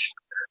 minutes.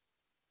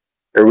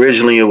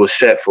 Originally, it was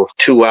set for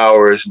 2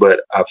 hours, but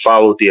I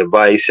followed the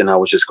advice and I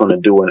was just going to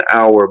do an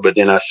hour. But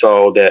then I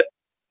saw that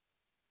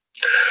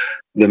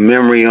the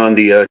memory on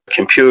the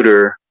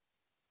computer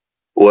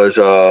was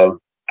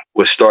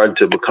starting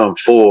to become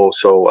full,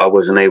 so I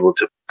wasn't able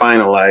to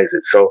finalize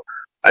it. So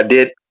I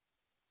did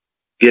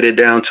get it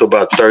down to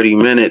about 30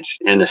 minutes,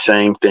 and the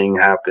same thing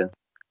happened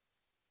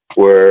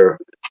where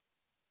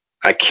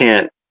I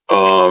can't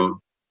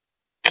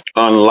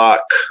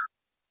unlock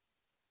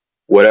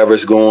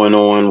whatever's going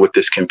on with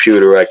this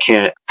computer. I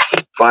can't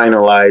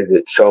finalize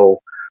it. So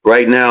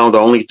right now, the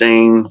only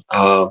thing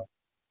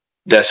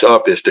that's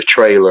up is the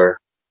trailer.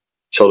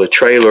 So the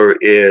trailer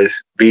is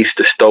Beast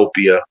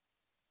Dystopia.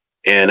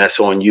 and that's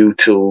on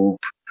YouTube.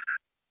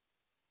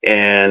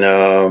 And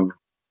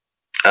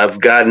I've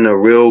gotten a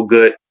real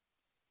good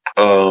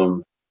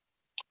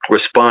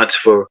response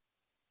for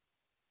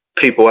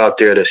people out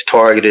there that's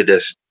targeted,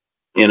 that's,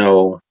 you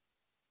know,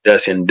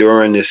 that's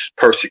enduring this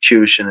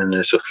persecution and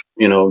this,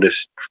 you know,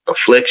 this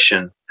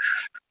affliction.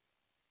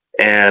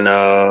 And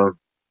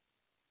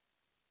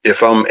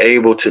if I'm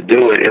able to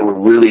do it, it would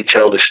really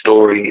tell the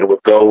story. It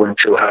would go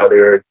into how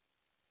they're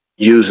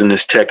using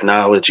this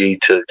technology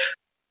to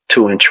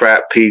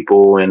entrap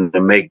people and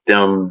to make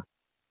them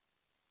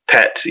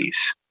patsies,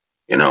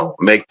 you know,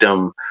 make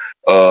them,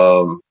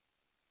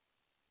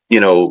 you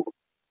know,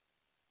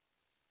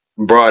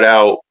 brought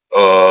out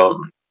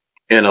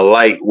in a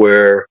light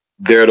where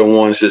they're the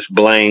ones that's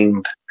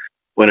blamed,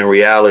 when in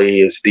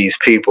reality it's these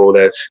people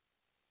that's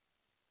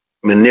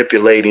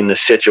manipulating the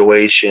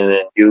situation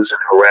and using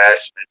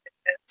harassment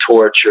and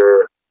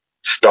torture,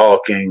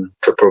 stalking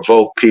to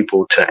provoke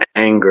people to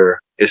anger.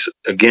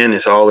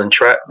 It's all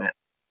entrapment.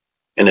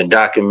 And the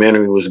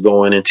documentary was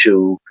going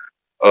into,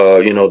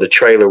 you know, the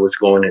trailer was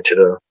going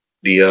into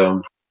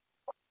the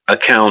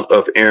account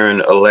of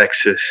Aaron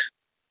Alexis,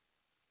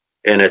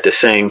 and at the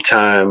same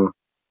time,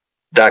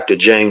 Dr.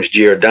 James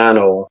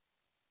Giordano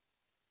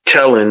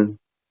telling,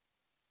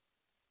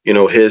 you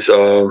know, his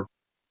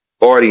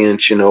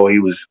audience, you know, he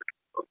was,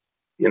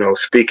 you know,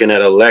 speaking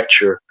at a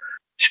lecture,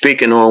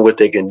 speaking on what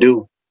they can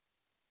do,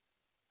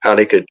 how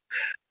they could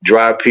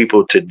drive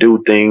people to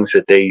do things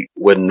that they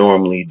wouldn't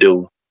normally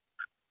do.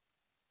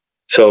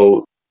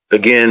 So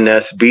again,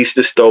 that's Beast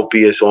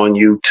Dystopias on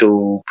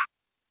YouTube.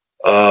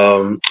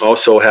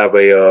 Also have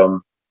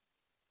a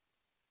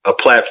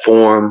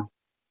platform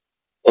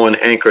on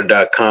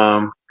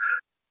anchor.com,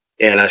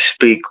 and I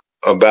speak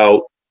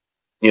about,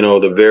 you know,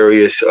 the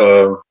various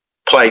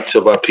plights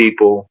of our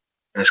people.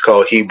 And it's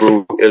called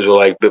Hebrew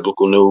Israelite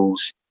Biblical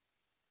News.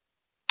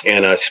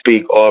 And I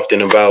speak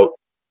often about,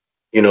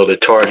 you know, the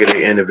targeted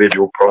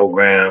individual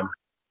program.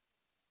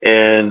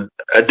 And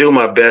I do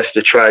my best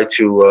to try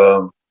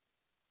to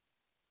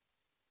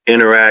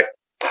interact,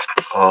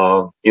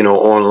 you know,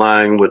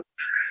 online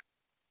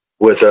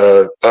with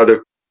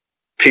other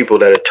people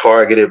that are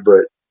targeted.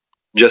 But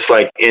just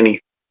like any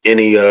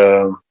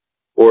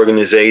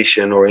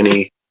organization or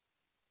any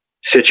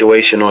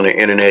situation on the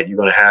internet, you're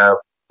going to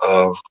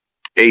have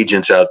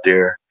agents out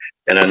there.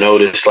 And I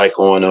noticed, like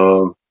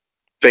on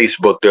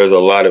Facebook, there's a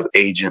lot of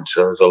agents.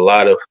 There's a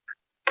lot of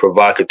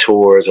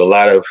provocateurs, a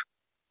lot of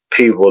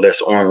people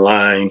that's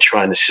online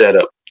trying to set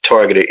up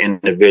targeted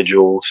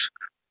individuals.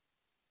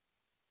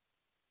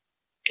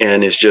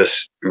 And it's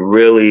just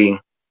really,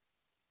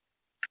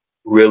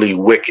 really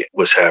wicked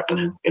what's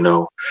happening, you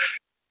know.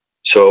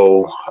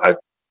 So I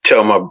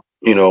tell my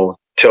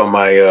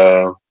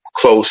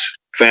close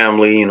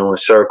family, you know, and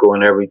circle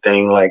and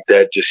everything like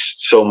that,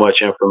 just so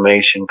much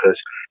information,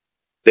 because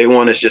they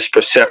want us just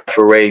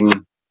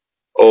perseverating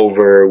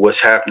over what's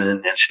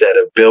happening instead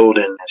of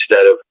building,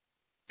 instead of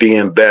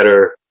being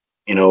better,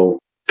 you know,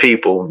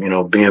 people, you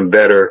know, being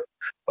better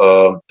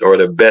or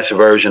the best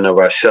version of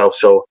ourselves.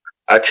 So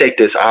I take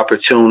this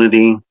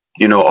opportunity,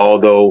 you know,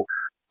 although,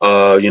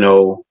 you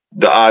know,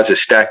 the odds are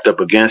stacked up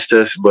against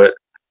us, but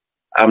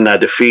I'm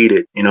not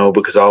defeated, you know,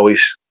 because I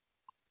always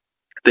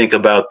think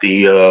about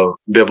the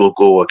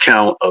biblical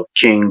account of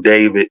King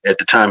David. At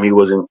the time, he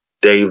wasn't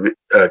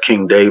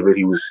King David.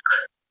 He was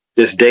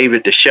just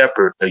David the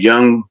shepherd, a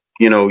young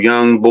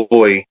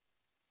boy.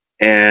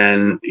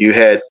 And you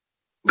had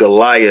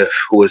Goliath,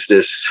 who was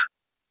this,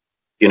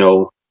 you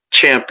know,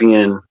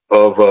 champion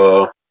of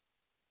the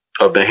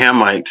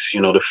Hamites,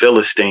 you know, the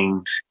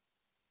Philistines.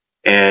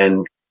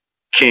 And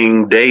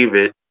King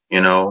David,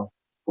 you know,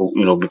 who,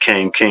 you know,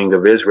 became king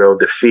of Israel,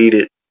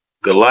 defeated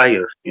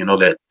Goliath, you know,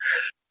 that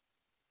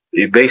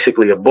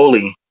basically a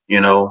bully,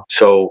 you know.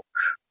 So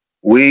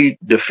we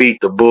defeat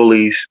the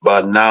bullies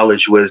by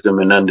knowledge, wisdom,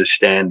 and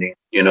understanding.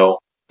 You know,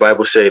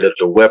 Bible say that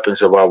the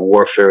weapons of our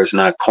warfare is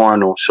not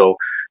carnal. So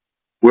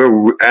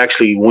we're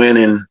actually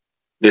winning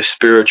this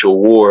spiritual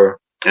war,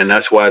 and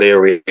that's why they're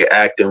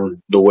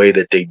reacting the way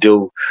that they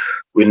do.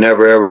 We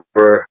never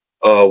ever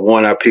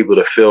want our people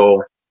to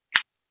feel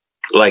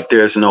like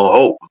there's no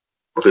hope,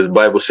 because the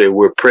Bible say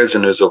we're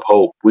prisoners of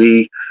hope.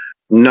 We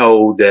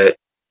know that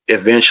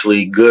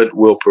eventually good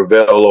will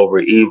prevail over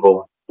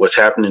evil. What's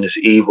happening is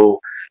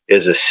evil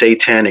is a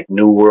satanic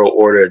new world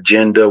order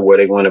agenda where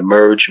they want to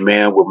merge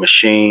man with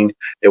machine.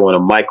 They want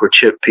to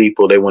microchip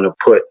people. They want to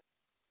put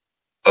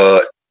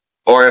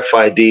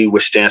RFID,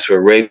 which stands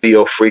for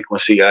radio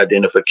frequency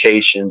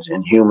identifications,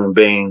 in human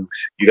beings.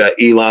 You got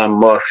Elon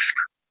Musk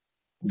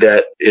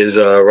that is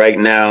right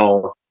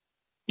now,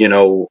 you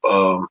know,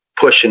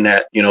 pushing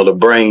that, you know, the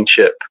brain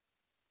chip.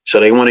 So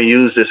they want to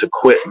use this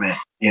equipment,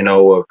 you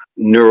know, of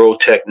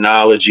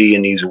neurotechnology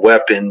and these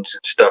weapons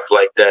and stuff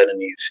like that, and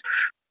these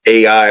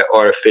AI,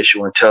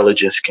 artificial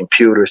intelligence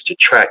computers to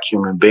track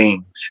human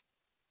beings.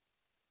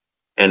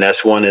 And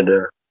that's one of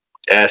the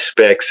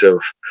aspects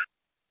of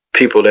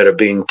people that are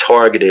being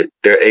targeted.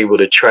 They're able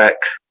to track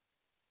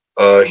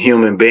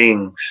human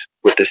beings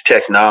with this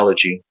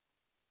technology.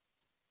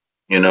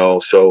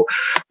 So,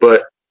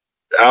 but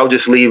I'll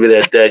just leave it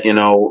at that.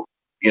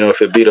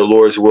 If it be the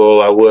Lord's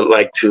will, I would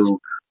like to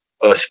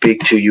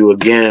speak to you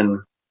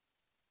again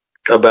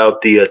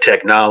about the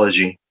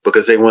technology,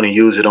 because they want to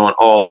use it on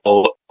all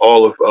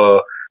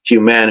of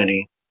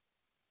humanity,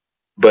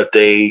 but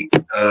they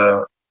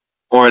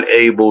aren't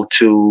able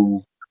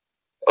to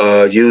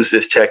use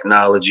this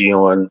technology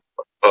on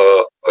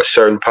a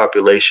certain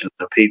population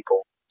of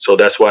people. So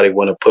that's why they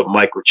want to put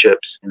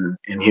microchips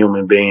in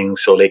human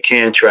beings so they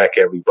can track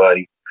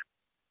everybody.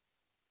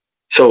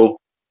 So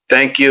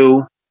thank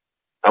you.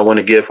 I want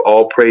to give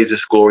all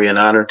praises, glory, and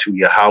honor to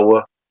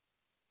Yahweh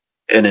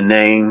in the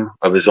name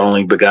of his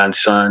only begotten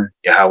Son,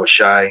 Yahweh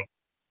Shai.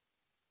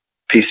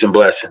 Peace and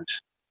blessings.